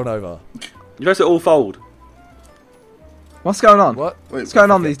fucks everyone over. you guys all fold. What's going on? What? Wait, What's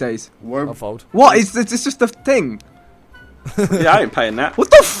going on these days? Where, I'll fold. What is this? It's just a thing. Yeah, I ain't paying that. What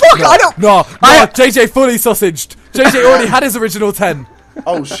the fuck? I don't. No, I- JJ fully sausaged. JJ already had his original 10.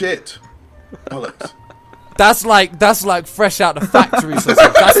 oh shit. Bollocks. That's like fresh out the factory sausage.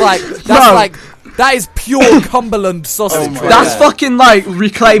 That's No. like that is pure Cumberland sausage. my right That's there. fucking like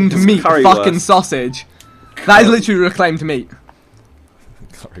reclaimed meat. curry Fucking wurst. sausage. That is literally reclaimed meat.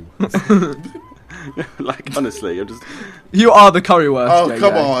 Currywurst. Like, honestly, I'm just... You are the currywurst, Oh, JJ.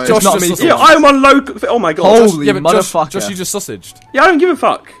 come on. It's Josh not just me. Yeah, I'm on low... Oh my god. Holy Yeah, but motherfucker. Josh, you just sausaged. Yeah, I don't give a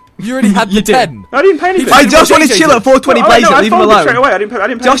fuck. You already had You the did. 10. I didn't pay anything. I did just what want to JJ chill did. at 420 No, blazing. I Leave him folded straight alone. away. I didn't pay Josh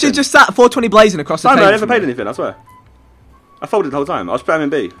has anything. just sat 420 blazing across the Simon, table. I never for paid me. anything, I swear. I folded the whole time. I was playing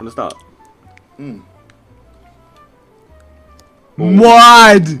B from the start.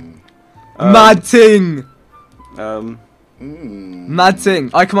 Mad. Mad ting. Um, Mad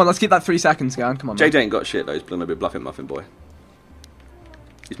ting. Alright, come on, let's keep that 3 seconds going. Come on, man. JJ ain't got shit though. He's playing a bit bluffing muffin boy.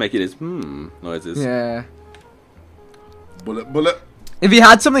 He's making his noises. Yeah. Bullet, bullet. If he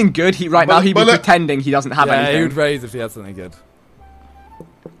had something good, right now he'd be Bullet. pretending he doesn't have Yeah, he would anything. raise if he had something good.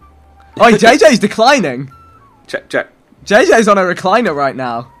 Oh, JJ's declining. Check, check. JJ's on a recliner right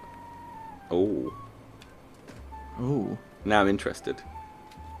now. Oh, Ooh. now I'm interested.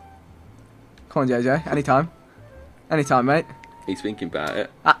 Come on, JJ. Anytime. Anytime, mate. He's thinking about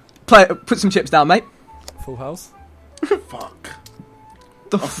it. Put some chips down, mate. Full house. Fuck.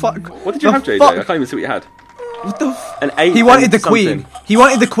 The fuck? What did you The have, JJ? fuck? I can't even see what you had. What the f- An 8. He wanted and the something. queen. He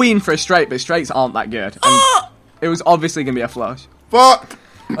wanted the queen for a straight, but straights aren't that good. And it was obviously going to be a flush. Fuck.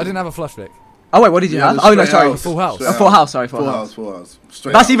 I didn't have a flush, Vic. Oh, wait, what did you have? the Oh, no, straight sorry. house. Full house. Straight A full house, sorry, full house. Full house.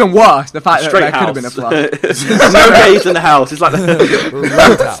 Straight That's house. even worse, the fact that Straight there could have house. been a flush. No gays in the house. It's like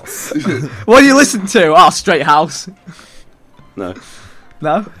Roadhouse. What do you listen to? Oh, straight house. no.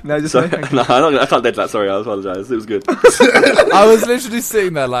 No? No, just Sorry. me? Okay. No, I can't dead that. Sorry, I apologise. It was good. I was literally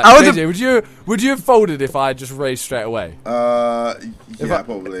sitting there like, I was JJ, would you have folded if I had just raised straight away? Yeah, I-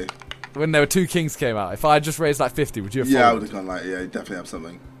 probably. When there were 2 kings came out, if I had just raised like 50, would you have Yeah, I would folded? have gone like, yeah, you definitely have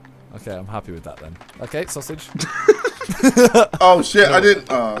something. Okay, I'm happy with that then. Okay, sausage. Oh shit, I didn't.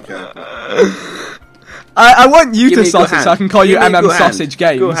 Oh, okay. I want you Give to me a good sausage hand. so I can call you Give me a MM good hand. Sausage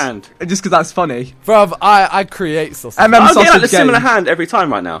Games. Good hand. Just because that's funny. Bruv, I create sausage. MM I'm Sausage getting like the similar Games. hand every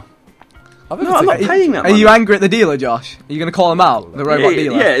time right now. I've No, I'm not paying that Are you money. angry at the dealer, Josh? Are you going to call him out? The robot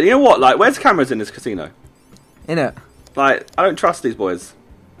dealer? Yeah, you know what? Like, where's the cameras in this casino? Innit? Like, I don't trust these boys.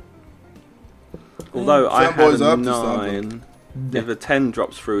 Although I Some had boys a up to something. 9. If a 10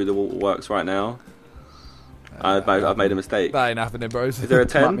 drops through the works right now, I've made a mistake. That ain't happening, bros. Is there a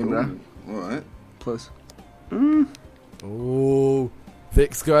Come at me, 10? bro. Alright. Plus. Ooh,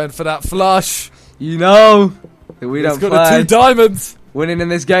 Vic's going for that flush. You know that we He's don't got play. the 2 diamonds. Winning in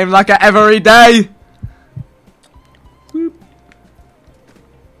this game like every day.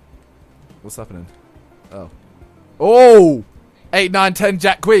 What's happening? Oh. Oh! 8, 9, 10,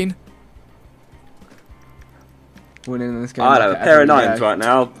 Jack, Queen. Winning in this game. I'd like have a pair of every 9s day. right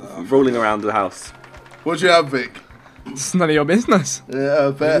now, rolling around the house. What'd you have, Vic? It's none of your business. Yeah,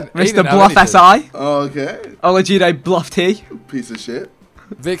 I bet. He Mr. didn't have Bluff anything. SI. Oh, okay. Olajide Bluff T. Piece of shit.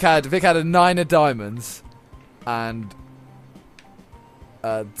 Vic had a 9 of diamonds and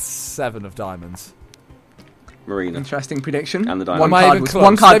 7 of diamonds. Marina. Interesting prediction. And the One diamond. Am I card even was close?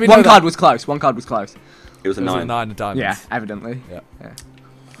 one card. Let me know One that. card was close. One card was close. It was a It was 9. a 9 of diamonds. Yeah, evidently. Yeah.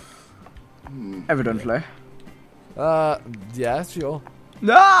 Evidently. Yeah, sure.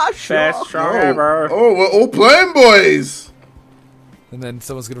 Nah, sure. Best shot ever. Oh, we're all playing, boys. And then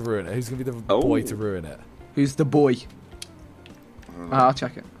someone's gonna ruin it. Who's gonna be the Oh. boy to ruin it? Who's the boy? I'll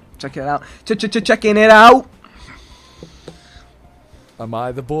check it. Check it out. Checking it out. Am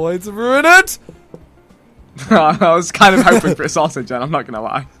I the boy to ruin it? I was kind of hoping for a sausage, and I'm not gonna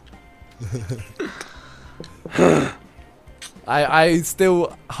lie. I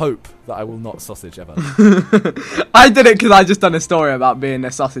still hope that I will not sausage ever. I did it because I just done a story about being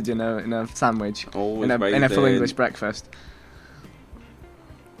a sausage in a sandwich Always in a full raising. English breakfast.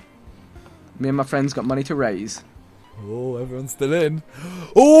 Me and my friends got money to raise. Oh, everyone's still in.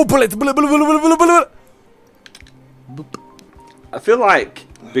 Oh, bullet, bullet, bullet, bullet, bullet, bullet, bullet. I feel like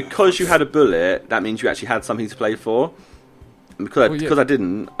because you had a bullet, that means you actually had something to play for. And because I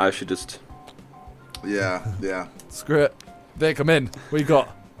didn't, I should just... Yeah, yeah. Screw it. Vic, come in. What you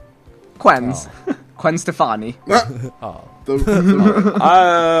got? Quens. Quen Stefani. Oh. Oh.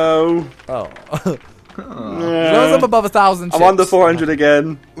 Oh. As long as I'm above 1,000 I'm under chips. 400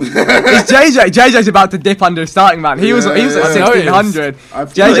 again. It's JJ. JJ's about to dip under starting man. He was at I know he is. 1,600.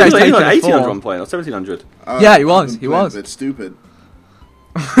 I've JJ's He was taking on a 1800 fall. one point, or 1700. Yeah, he was, I've been he playing was. A bit stupid.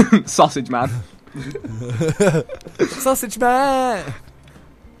 Sausage man. Sausage man.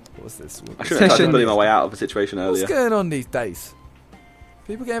 What's this? I shouldn't have tried to Session. bully my way out of a situation What's earlier. going on these days?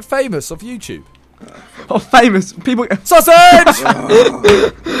 People getting famous off YouTube. Oh, famous people. Sausage!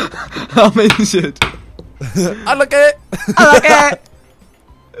 I mean, shit. I look at it. I like it.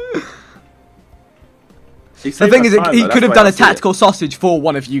 The thing is, he could have done a tactical sausage for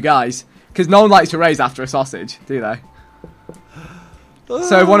one of you guys, because no one likes to raise after a sausage, do they?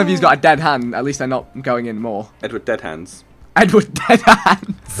 So if one of you's got a dead hand, at least they're not going in more. Edward Dead Hands. Edward Dead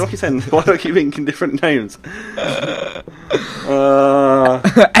Hand. Why do I keep thinking different names?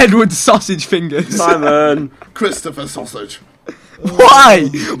 Edward Sausage Fingers. Simon. Christopher Sausage. Why?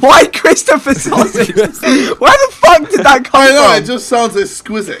 Why Christopher Sausage? Where the fuck did that come I know, from? it just sounds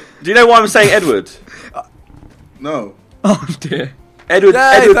exquisite. Do you know why I'm saying Edward? No. Oh dear. Edward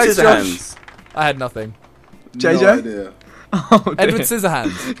Yay, thanks, Scissorhands. I had nothing. JJ? No idea. Oh dear. Edward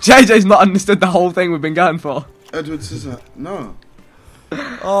Scissorhands. JJ's not understood the whole thing we've been going for. Edward Scissor. No.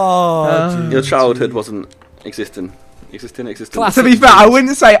 Oh, jeez. Your childhood wasn't existing. Classic. To be fair, I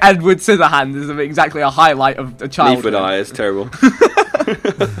wouldn't say Edward Scissorhands is exactly a highlight of a childhood. Neither would I, it's terrible.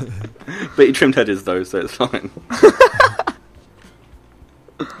 But he trimmed hedges though, so it's fine.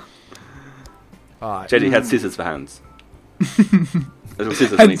 Alright. JD had scissors for hands. There's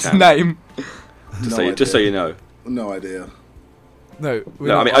scissors in each Hence hand. name. Just so you know. No idea. No,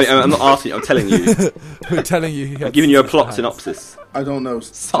 No, I'm not asking you, I'm telling you. we're telling you. I'm giving you a plot synopsis. I don't know.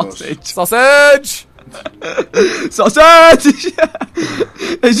 Sausage. Sausage! Sausage!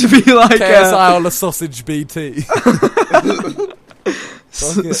 It should be like KSI on the sausage BT.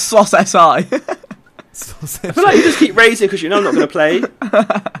 Sauce SI. I feel like you just keep raising because you know I'm not going to play.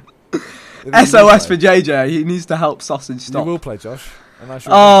 SOS for JJ. He needs to help Sausage You stop. will play, Josh. And I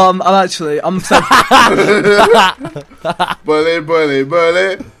shall I'm so. Bully.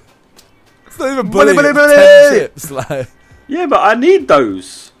 It's not even Bully, bullying, bully, it's 10 bully. chips. Like, Yeah, but I need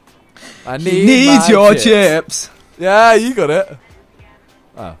those. I He need needs my your chips. chips. Yeah, you got it.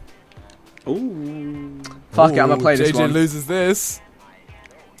 Oh. Ooh. Fuck it, I'm gonna Ooh, play this JJ one. loses this.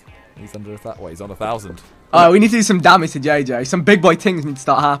 He's under that. Wait, he's on 1,000. Oh, we need to do some damage to JJ. Some big boy things need to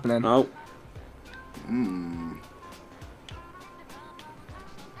start happening. Oh.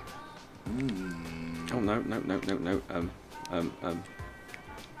 Oh no.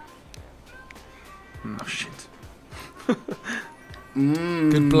 Oh shit.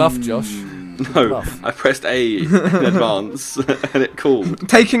 Good bluff, Josh. No, Bluff. I pressed A in advance and it called.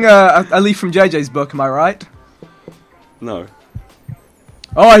 Taking a leaf from JJ's book, am I right? No.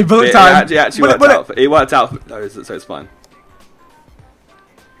 Oh, he bullet time. It actually Bullet, worked bullet. out. It worked out for those, so it's fine.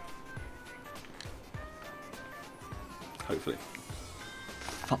 Hopefully.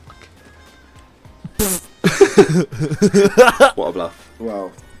 Fuck. What a bluff.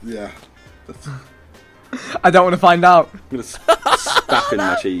 Well, yeah. I don't want to find out. I'm going to spap in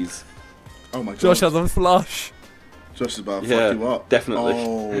my cheese. Oh my god. Josh has a flush. Josh is about to Yeah, fuck you up. definitely.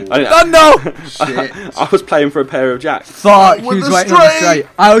 Oh, I No! shit. I was playing for a pair of jacks. Fuck, he With was the waiting on the straight. straight.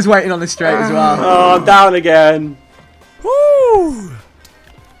 I was waiting on the straight as well. Oh, I'm down again. Woo!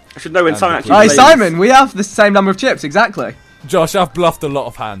 I should know when Simon actually Alright, plays. Simon, we have the same number of chips, exactly. Josh, I've bluffed a lot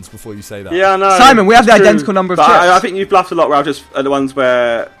of hands before you say that. Yeah, I know. Simon, we have the It's true. identical number of But chips. I think you've bluffed a lot where I've just the ones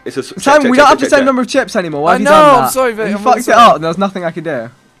where it's a Simon, we don't have the same number of chips anymore. Why have I you know, done that? I'm sorry, mate, You I'm fucked really it sorry. up and there was nothing I could do.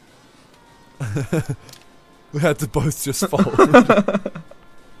 We had to both just fold.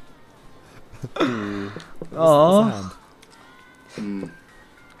 Oh.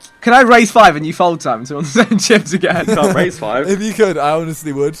 Can I raise 5 and you fold, Simon, so we're on the same chips again? Can't raise 5. If you could, I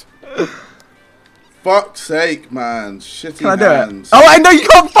honestly would. Fuck's sake, man. Shitty Can I do hands. it? Oh, I know you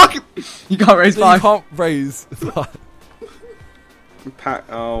can't fucking. You can't raise You 5. can't raise.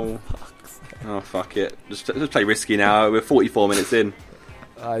 Oh, fuck it. Just play risky now. We're 44 minutes in.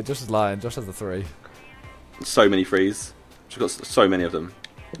 Josh is lying. Josh has the 3. So many threes. She's got so many of them.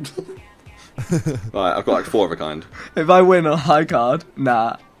 Right, I've got like 4 of a kind. If I win a high card,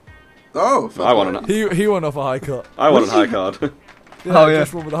 nah. Oh, fuck I want it. an. He went off a high cut. I want a high card. Yeah, Oh, yeah.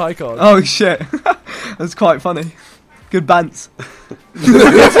 Josh won with a high card. Oh shit. That's quite funny. Good bants.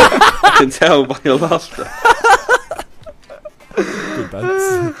 I can tell by your laughter. Good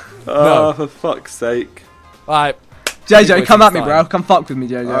bets. Oh, for fuck's sake. Alright. JJ, come at me, time. bro. Come fuck with me,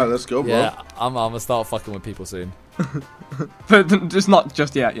 JJ. Alright, let's go, bro. Yeah, I'm gonna start fucking with people soon. But just not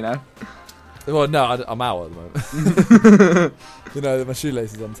just yet, you know. Well, no, I'm out at the moment. You know, my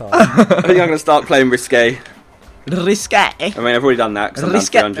shoelace is untied. I think I'm going to start playing risque. Risque. I mean, I've already done that. 'Cause I'm down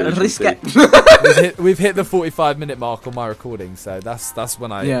Risque. 300, as you can Risque. see. We've hit the 45-minute mark on my recording, so that's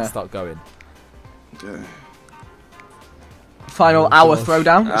when I start going. Yeah. Final Oh, hour gosh.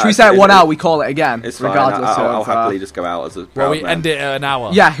 throwdown. Should we say at 1 hour we call it again? It's fine. regardless I'll of. happily just go out as a Well, proud we man. end it at an hour.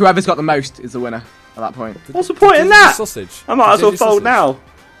 Yeah, whoever's got the most is the winner at that point. What's the point in JJ that? Sausage. I might as well JJ fold sausage. now.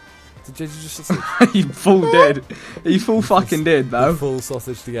 Did JJ just sausage? He full did. He full fucking did though. Full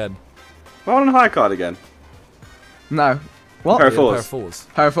sausage again. Am I on a high card again? No. What? Pair of Yeah, fours. pair of fours.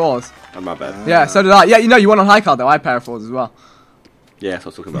 Pair of fours. Oh, my bad. Yeah, so did I. Yeah, you know you won on high card though. I had pair of fours as well. Yeah, that's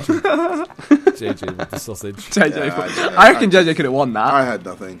what I was talking about. JJ with the sausage. JJ, Yeah, I reckon JJ could have won that. I had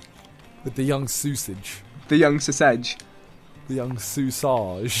nothing. With the young sausage. The young sausage. The young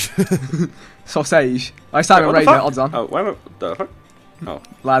sausage. Sausage. I Simon Wait, what the raised it, fuck? odds on. Oh, where am I? The fuck? Oh.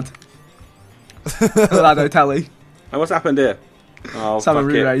 Lad. Lad O'Telly. Oh, what's happened here? Oh, Simon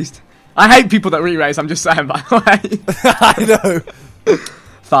fuck it. re-raised. I hate people that re-raise, I'm just saying, by the way. I know.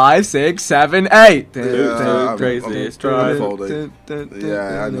 5, 6, 7, 8. Yeah, crazy, it's I'm dry. folding.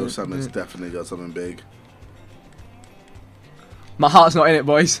 Yeah, I know Simon's definitely got something big. My heart's not in it,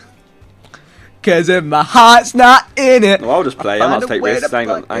 boys. Cause if my heart's not in it. Well, I'll just play. I Find must a take way risks. to I ain't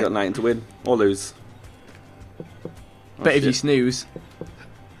got fuck it. nothing to win or lose. Oh, But if you shit. snooze,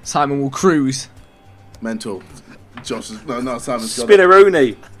 Simon will cruise. Mental. Josh is, no, Simon's got it.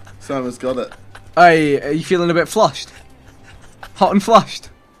 Spinneroonie. Simon's got it. Hey, are you feeling a bit flushed? Hot and flushed?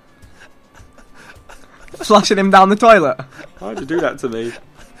 Flushing him down the toilet? Why'd you do that to me?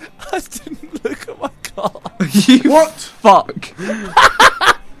 I didn't look at my card. You What? fuck.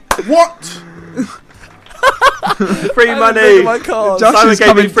 What? Free I didn't look money. at my card. Josh Simon is gave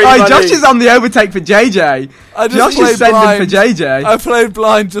me coming. free Hey, money. Josh is on the overtake for JJ. I just Josh played is sending blind. for JJ. I played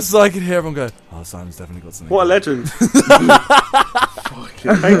blind just so I could hear everyone go, oh, Simon's definitely got something. What a legend.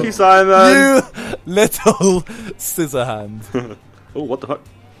 Fucking Thank you, Simon. You little scissor hand. Oh, what the fuck?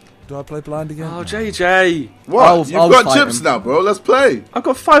 Do I play blind again? Oh, No. JJ. What? I'll You've got fight chips him. now, bro. Let's play. I've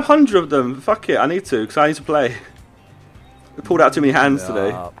got 500 of them. Fuck it. I need to, because I need to play. I pulled out too many hands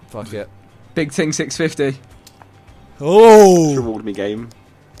today. Ah, fuck it. Big Ting 650. Oh! Reward me game.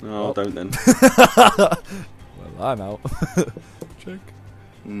 Oh, don't then. Well, I'm out. Check.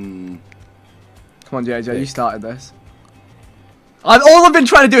 Come on, JJ, you started this. All I've been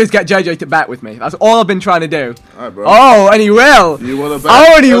trying to do is get JJ to bet with me. That's all I've been trying to do. Alright, bro. Oh, and he will. You want to bet?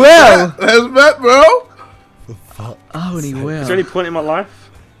 Oh, and he will. Bet. Let's bet, bro. Oh, and he will. Is there any point in my life?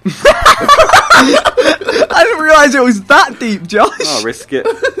 I didn't realise it was that deep, Josh. I'll risk it.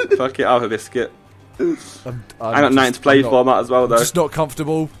 Fuck it, I'll risk it. I'm I got 9 to play for, might as well though. Just not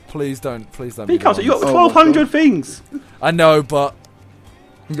comfortable. Please don't. You be can't. You got wrong. 1,200 things. I know, but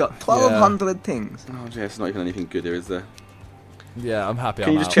You got 1,200 things. Oh, yeah, it's not even anything good here, is there? yeah, I'm happy.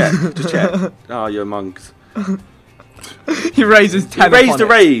 Can I'm you just out. check? Just check. Oh, you're monks. He raises 10 You raised upon a it.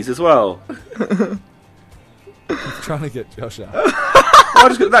 raise as well. Trying to get Josh out.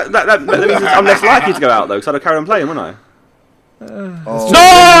 Well, that means I'm less likely to go out though, because I'd carry on playing, wouldn't I? Oh.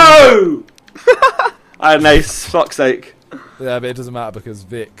 No! I had an ace. Fuck's sake. Yeah, but it doesn't matter because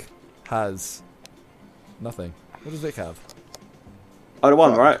Vic has nothing. What does Vic have? I'd have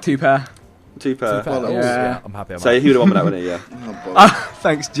won, right? 2 pair. 2 pair. Two pair. that Oh, was- yeah, I'm happy. I'm So out. he would have won with that, wouldn't he? Yeah. Oh, boy. Ah,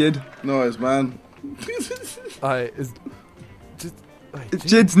 thanks, Jid. Noise, man.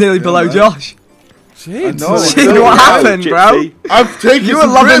 Jid's nearly below man. Josh. Jeez. know. Jid, no, what no, happened, bro? Gypsy. I'm taking You were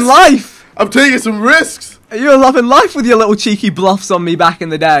some loving risks. life. I'm taking some risks. You were loving life with your little cheeky bluffs on me back in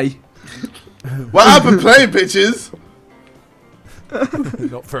the day. Well, I've been playing, bitches.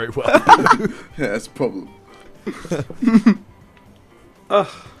 Not very well. Yeah, that's a problem.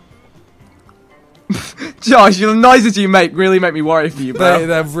 Josh, the noises you make really make me worry for you, bro.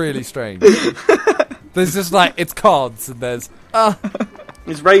 They're really strange. There's just like, it's cards and there's,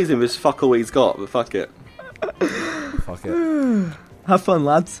 He's raising this fuck all he's got, but fuck it. fuck it. Have fun,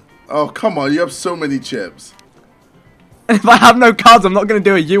 lads. Oh, come on. You have so many chips. If I have no cards, I'm not going to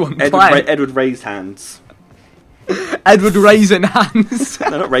do a you on play. Edward raised hands. Edward Raisin Hands. No,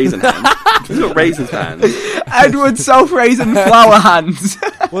 not raisin hands. He's got raisins hands. Edward Self-Raisin Flower Hands.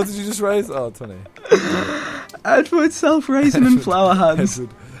 What did you just raise? Oh, 20. Edward Self-Raisin and Flower Hands.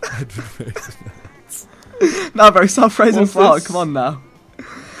 Edward Raisin. No, bro, Self-Raisin What's Flower, this? come on now.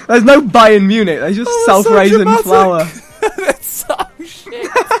 There's no Bayern Munich, there's just Oh, that's so Self-Raisin dramatic. Flower. That's so shit.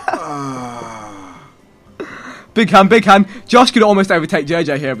 Big hand, big hand. Josh could almost overtake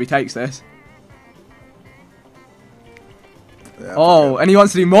JJ here if he takes this. Yeah, Oh, and he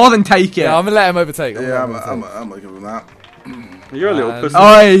wants to do more than take it. Yeah, I'm gonna let him overtake. Yeah, I'm gonna give him that. You're a little Man. pussy.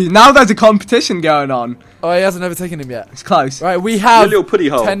 Oi, now there's a competition going on. Oh, he hasn't overtaken him yet. It's close. Right, we You're a have little putty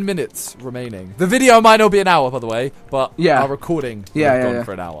hole. 10 minutes remaining. The video might not be an hour, by the way, but Yeah. our recording Yeah, has yeah, gone yeah.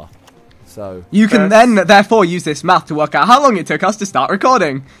 for an hour. So, You can then, therefore, use this math to work out how long it took us to start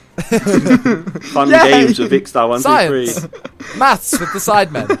recording. Fun Yay! games with Vikkstar 1, 2, science, 3. maths with the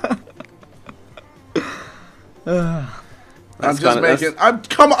Sidemen.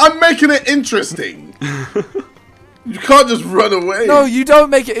 I'm making it interesting. You can't just run away. No, you don't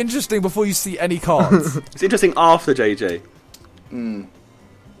make it interesting before you see any cards. It's interesting after JJ.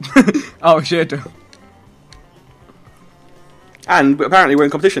 Oh, shit. And apparently we're in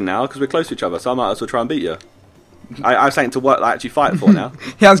competition now because we're close to each other, so I might as well try and beat you. I have something to work, like, actually fight for now.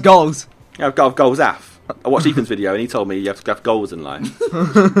 He has goals. Yeah, I've got goals. I watched Ethan's video and he told me you have to have goals in life.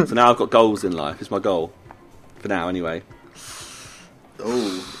 So now I've got goals in life. It's my goal for now, anyway.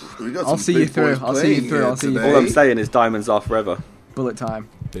 Oh, we got I'll some see you big through. boys I'll see you playing through. here I'll see you today. All I'm saying is diamonds are forever. Bullet time.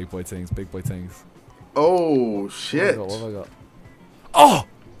 Big boy things, big boy things. Oh shit! What have I got? Oh!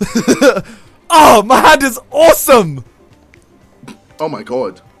 Oh, my hand is awesome! Oh my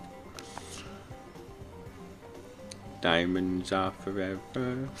god! Diamonds are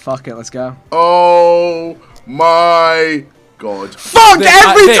forever. Fuck it, let's go. Oh my god! Fuck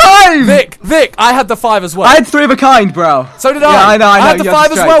every time! Vic, I had the 5 as well. I had 3 of a kind, bro. So did Yeah, I. I know. I had the you 5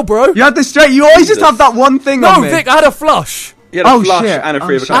 as straight. well, bro. You had the straight. You always just Jesus. have that one thing No, on me. Vic, I had a flush. You had a Oh, flush shit. and a Oh,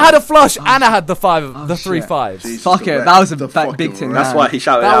 3 of a shit. I kind. had a flush and I had the 5, the Oh, 3 shit. 5s. Jesus, Fuck the it, that was a the big fucking thing. That's rat. why he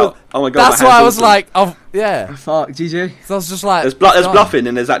shouted That out. was- Oh my god! That's my why I hand's was awesome. like, oh, yeah. Fuck, GG. So I was just like, There's oh. bluffing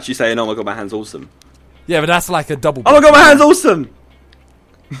and there's actually saying, "Oh my god, my hand's awesome." Yeah, but that's like a double. Oh my god, my hand's awesome.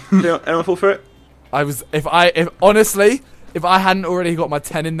 Anyone fall for it? I was, if honestly, if I hadn't already got my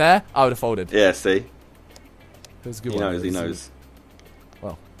 10 in there, I would have folded. Yeah, see, It was a good he one. knows. He It was- knows.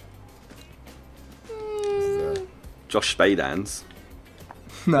 Well. This is, Josh Spade hands.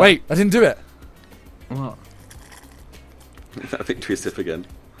 No. Wait, I didn't do it. What? That victory sip again.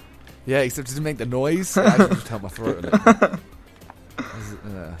 Yeah, except it didn't make the noise. I actually just held my throat a little.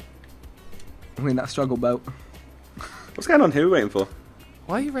 I mean, that struggle boat. What's going on here? We're waiting for.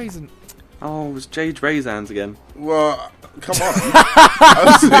 Why are you raising? Oh, it was Jade Ray's hands again. Well, come on!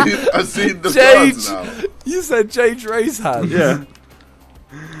 I've seen the Jade. cards now. You said Jade Ray's hand. Yeah.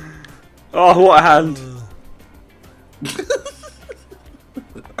 Oh, what a hand!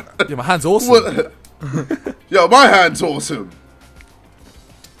 Yeah, my hand's awesome. What? Yo, my hand's awesome.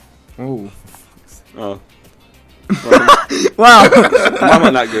 Oh. Oh, Wow. mine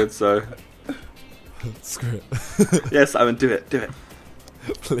wasn't that good. So Screw it. yes, I mean, do it.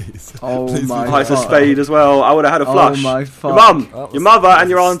 Please. Oh Please my Oh, it's a fuck. spade as well. I would have had a Oh flush. my Your fuck. mum, That was- your mother, that and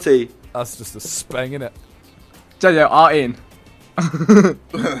your was- auntie. That's just a spang, innit? Jojo, art in.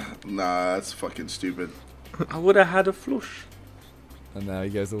 Nah, that's fucking stupid. I would have had a flush. And now he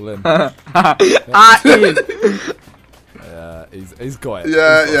goes all in. Art in. Yeah, he's got it.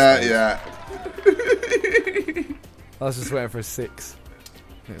 Yeah, He's got yeah, spades. yeah. I was just waiting for a 6.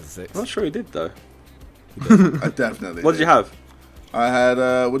 I think it was a 6. I'm not sure he did though. I definitely. What did you have? I had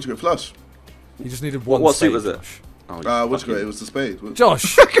what'd you get? Flush. You just needed one. What suit spade, was it? Josh. Oh, What'd you fucking- get? It was the spade. What-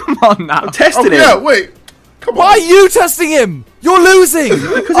 Josh, Come on now. I'm testing Oh him. yeah, wait. Come why are on. you testing him? You're losing.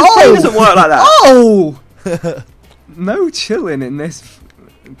 It doesn't work like that. Oh! No chilling in this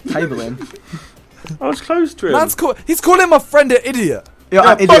tabling. I was close to him. He's calling my friend an idiot. You're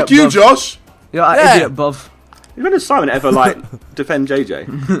Yeah, an fuck idiot, you, buv. Josh. You're an Yeah. idiot, buv. When does Simon ever like defend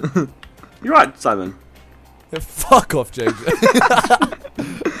JJ? You're right, Simon. Yeah, fuck off, JJ.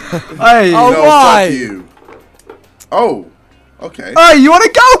 Hey. Oh, No, why? fuck you. Oh, okay. Hey, you want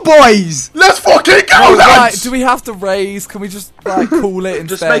to go, boys? Let's fucking go, Oh, right, lads. do we have to raise? Can we just like call it instead?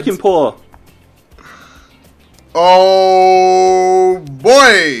 Just make him poor. Oh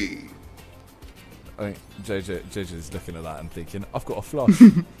boy. I think JJ's looking at that and thinking, I've got a flush,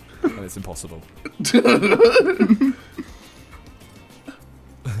 and it's impossible.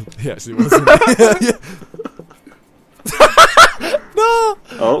 He actually wasn't. Yeah. No.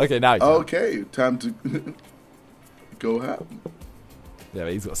 Oh, Okay, now. You can. Okay, time to go ham. Yeah,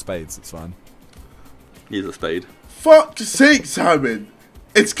 but he's got spades. It's fine. he's a spade. Fuck's sake, Simon.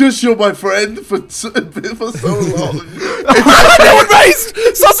 It's because you're my friend for so long. No one raised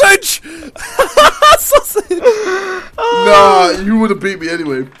sausage. Sausage. Nah, you would have beat me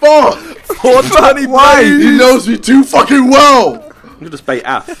anyway. Fuck. 420. Why? He knows me too fucking well. You're just bait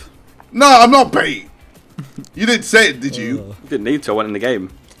Af. Nah, I'm not bait. You didn't say it, did you? You didn't need to. I went in the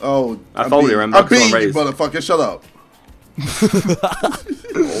game. Oh, I folded, beat- remember, I 'cause I beat you, raised. motherfucker. Shut up.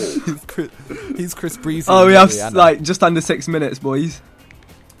 He's Chris Breezy. Oh, we have Rihanna. like just under 6 minutes, boys.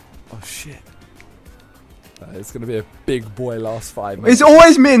 Oh shit. It's gonna be a big boy last 5 minutes. It's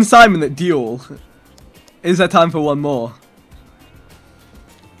always me and Simon that duel. Is there time for one more?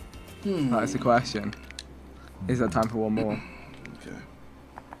 That's the question. Is there time for one more? Okay.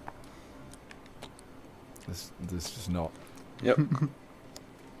 There's just not. Yep.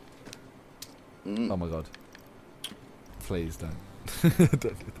 Oh my god. Please don't. Don't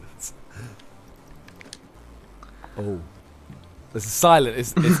do this. Oh. This is silent.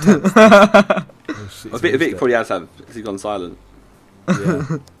 It's tense. Oh, shit, I think Vic he's probably has have because he's gone silent.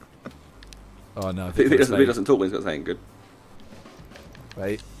 Yeah. Oh no. Vic Vic's doesn't talk when he's got something good.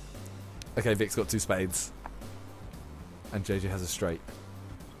 Wait. Okay, Vic's got 2 spades. And JJ has a straight.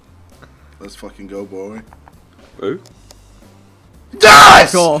 Let's fucking go, boy. Ooh.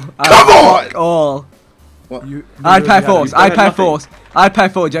 Yes! Come Come on! All. What? I'd pair fours. you I'd had pair nothing. fours. I'd pair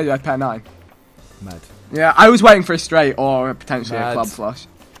four. JJ, I'd pair 9. Mad. Yeah, I was waiting for a straight or potentially a Mad. club flush.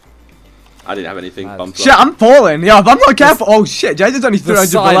 I didn't have anything. Mad. Bum Shit, I'm falling. Yeah, if I'm not careful. Oh shit, JJ's only The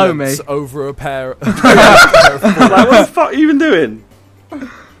 300 below me. silence over a pair. like, what the fuck are you even doing?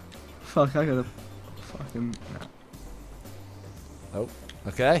 Fuck, I gotta fucking. Oh,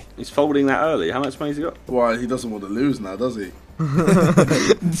 okay. He's folding that early. How much money's he got? Why, he doesn't want to lose now, does he?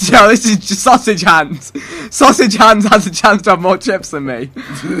 Yo, this is just sausage hands. Sausage hands has a chance to have more chips than me.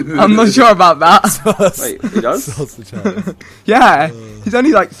 I'm not sure about that. Wait, he does? Sausage hands. Yeah, he's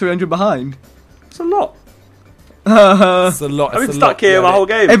only like 300 behind. It's a lot. It's a lot. I've it's been a stuck lot, here yeah, my whole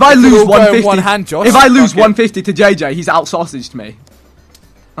game. If I It's lose all going 150, one hand, Josh. if I lose Fuck it. 150 to JJ, he's out sausaged me.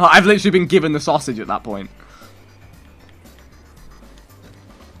 Oh, I've literally been given the sausage at that point.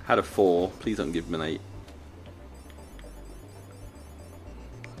 Had a 4. Please don't give him an 8.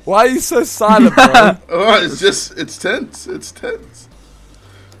 Why are you so silent, bro? Alright, it's tense. It's tense.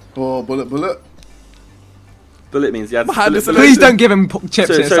 Oh, bullet. Bullet means he had. My hand bullet, is a bullet. Please don't give him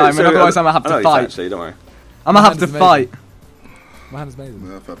chips here, Simon. Otherwise, I'm gonna have I know to it's fight. Actually, don't worry. I'm gonna have My to hand is amazing. fight. My hand is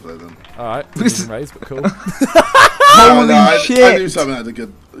amazing. Yeah, fair play then. Alright, didn't even raise, but cool. Oh, no, I shit. knew Simon had a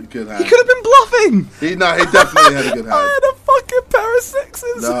good hand. He could have been bluffing. He definitely had a good I hand. had a fucking pair of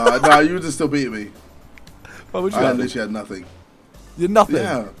 6s. No, you would have still beat me. What would you I have? literally had nothing. You're nothing.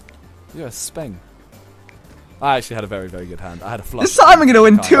 Yeah. You're a speng. I actually had a very, very good hand. I had a flush. Is Simon gonna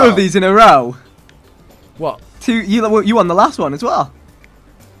win 2 of these in a row? What? 2. You won the last one as well.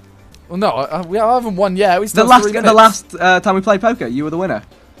 Well, no, we haven't won yet. We The still have last 3 minutes. time we played poker, you were the winner.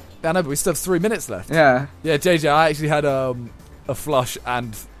 I know, but we still have 3 minutes left. Yeah. Yeah, JJ, I actually had a flush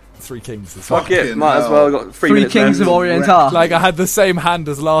and 3 kings as well. Fuck it. Fucking Might as hell. well. Got 3 3 minutes kings left. of Oriental. Like, I had the same hand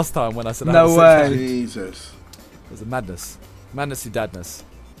as last time when I said I No had a 6 way. hand. Jesus. It was a madness. Madnessy dadness.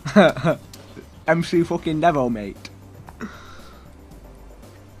 MC fucking devil, mate.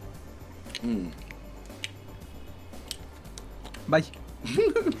 Bye.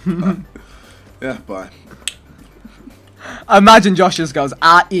 Yeah, bye. Imagine Josh just goes,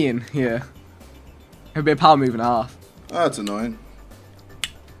 Ian here. It'd be a power move and a half. Oh, that's annoying.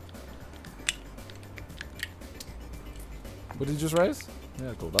 What did you just raise?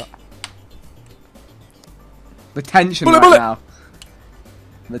 Yeah, I called that. The tension Bullet, right bullet. now.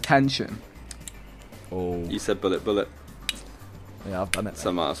 The tension. Oh, You said bullet. yeah, I've done it. So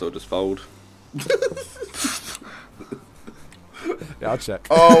I might as well just fold. Yeah, I'll check.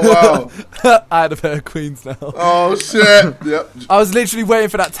 Oh, wow. I had a pair of queens now. Oh, shit. Yep. I was literally waiting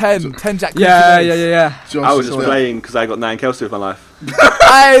for that 10 jack queen. Yeah. Josh I was is just there. playing because I got 9 Kelsey with my life.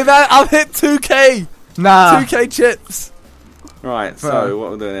 Hey, man, I've hit 2k. Nah. 2k chips. Right, so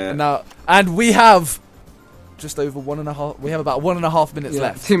what we're doing here. And we have just over 1.5. We have about 1.5 minutes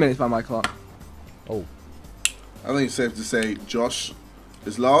left. 2 minutes by my clock. Oh, I think it's safe to say Josh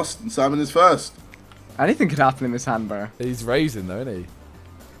is last and Simon is first. Anything could happen in this hand, bro. he's raising though, isn't he?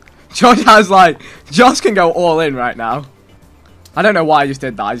 Josh can go all in right now. I don't know why I just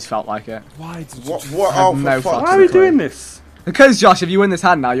did that. I just felt like it. Why did you? What? I have Oh, no for fuck's fucking Why are we sake. doing this? Because Josh, if you win this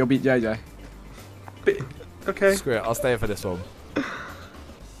hand now, you'll beat JJ. Okay. Screw it. I'll stay for this one.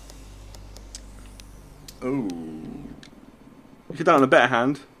 Ooh. If you've done a better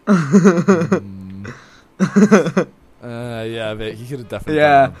hand. Yeah, Vic, he could have definitely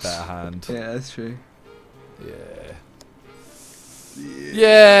Yeah. done a better hand. Yeah, that's true. Yeah.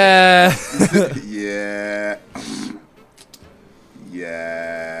 Yeah. Yeah. Yeah.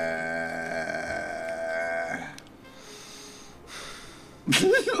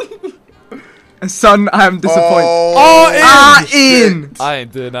 Son, I am disappointed. Oh, in! I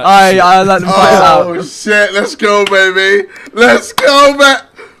ain't doing that. I shit. let them fight it out. Oh shit, let's go, baby. Let's go, man.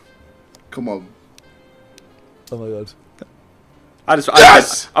 Come on. Oh my god.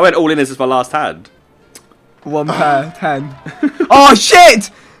 Yes! I went all in as this my last hand. 1 pair, 10. Oh shit!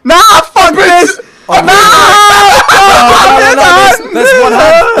 Nah, fuck this!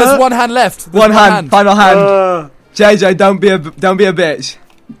 There's one hand left. There's One hand, final hand. JJ, don't be a bitch. Don't be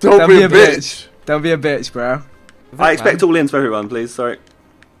a bitch. Don't be a bitch, bro. I expect all ins for everyone, please. Sorry.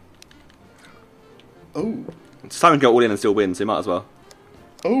 Oh. Simon got all in and still win, so you might as well.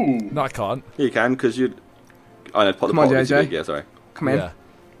 Oh. No, I can't. Yeah, you can, because you. I know, pot the Come on, pot. is JJ. big, yeah, sorry. Come in. Yeah.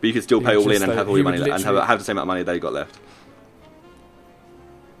 But you can still He pay would all in just and say- have all he your money would and literally- have the same amount of money that you got left.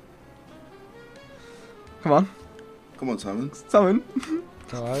 Come on. Come on, Simon. Someone.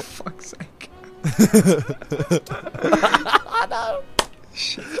 Alright. Fuck's sake.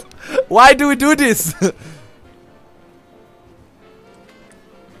 Why do we do this?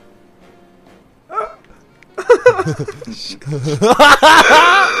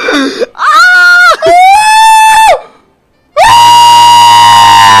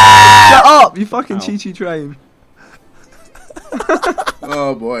 Shut up, you fucking choo-choo train.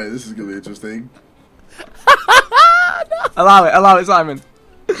 Oh boy, this is gonna be interesting. Allow it, Simon.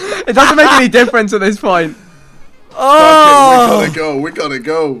 It doesn't make any difference at this point. Oh! Okay, we gotta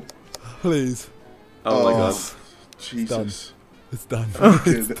go. Please. Oh my god. Jesus. It's done.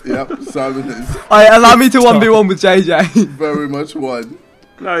 Yep, Simon is Alright, allow me to 1v1 with JJ. very much won.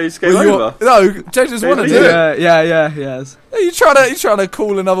 No, he's game Well, over. no, Jay just wanted Really? it. Yeah, he has. Are you trying to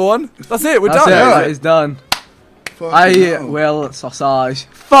call another one? That's it. We're That's done. it, Alright. it's done. Fucking I hell. will sausage.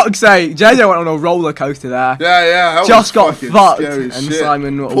 Fuck's sake, JJ went on a roller coaster there. Yeah, that Just was got fucking fucked, scary and shit.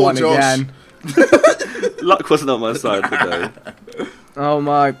 Simon Poor won Josh. again. Luck wasn't on my side today. Oh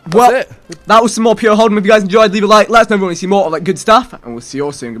my. That's Well, it. that was some more Pure Hold'em. If you guys enjoyed, leave a like. Let us know if you want to see more of that good stuff, and we'll see you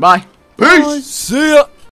all soon. Goodbye. Peace. See ya.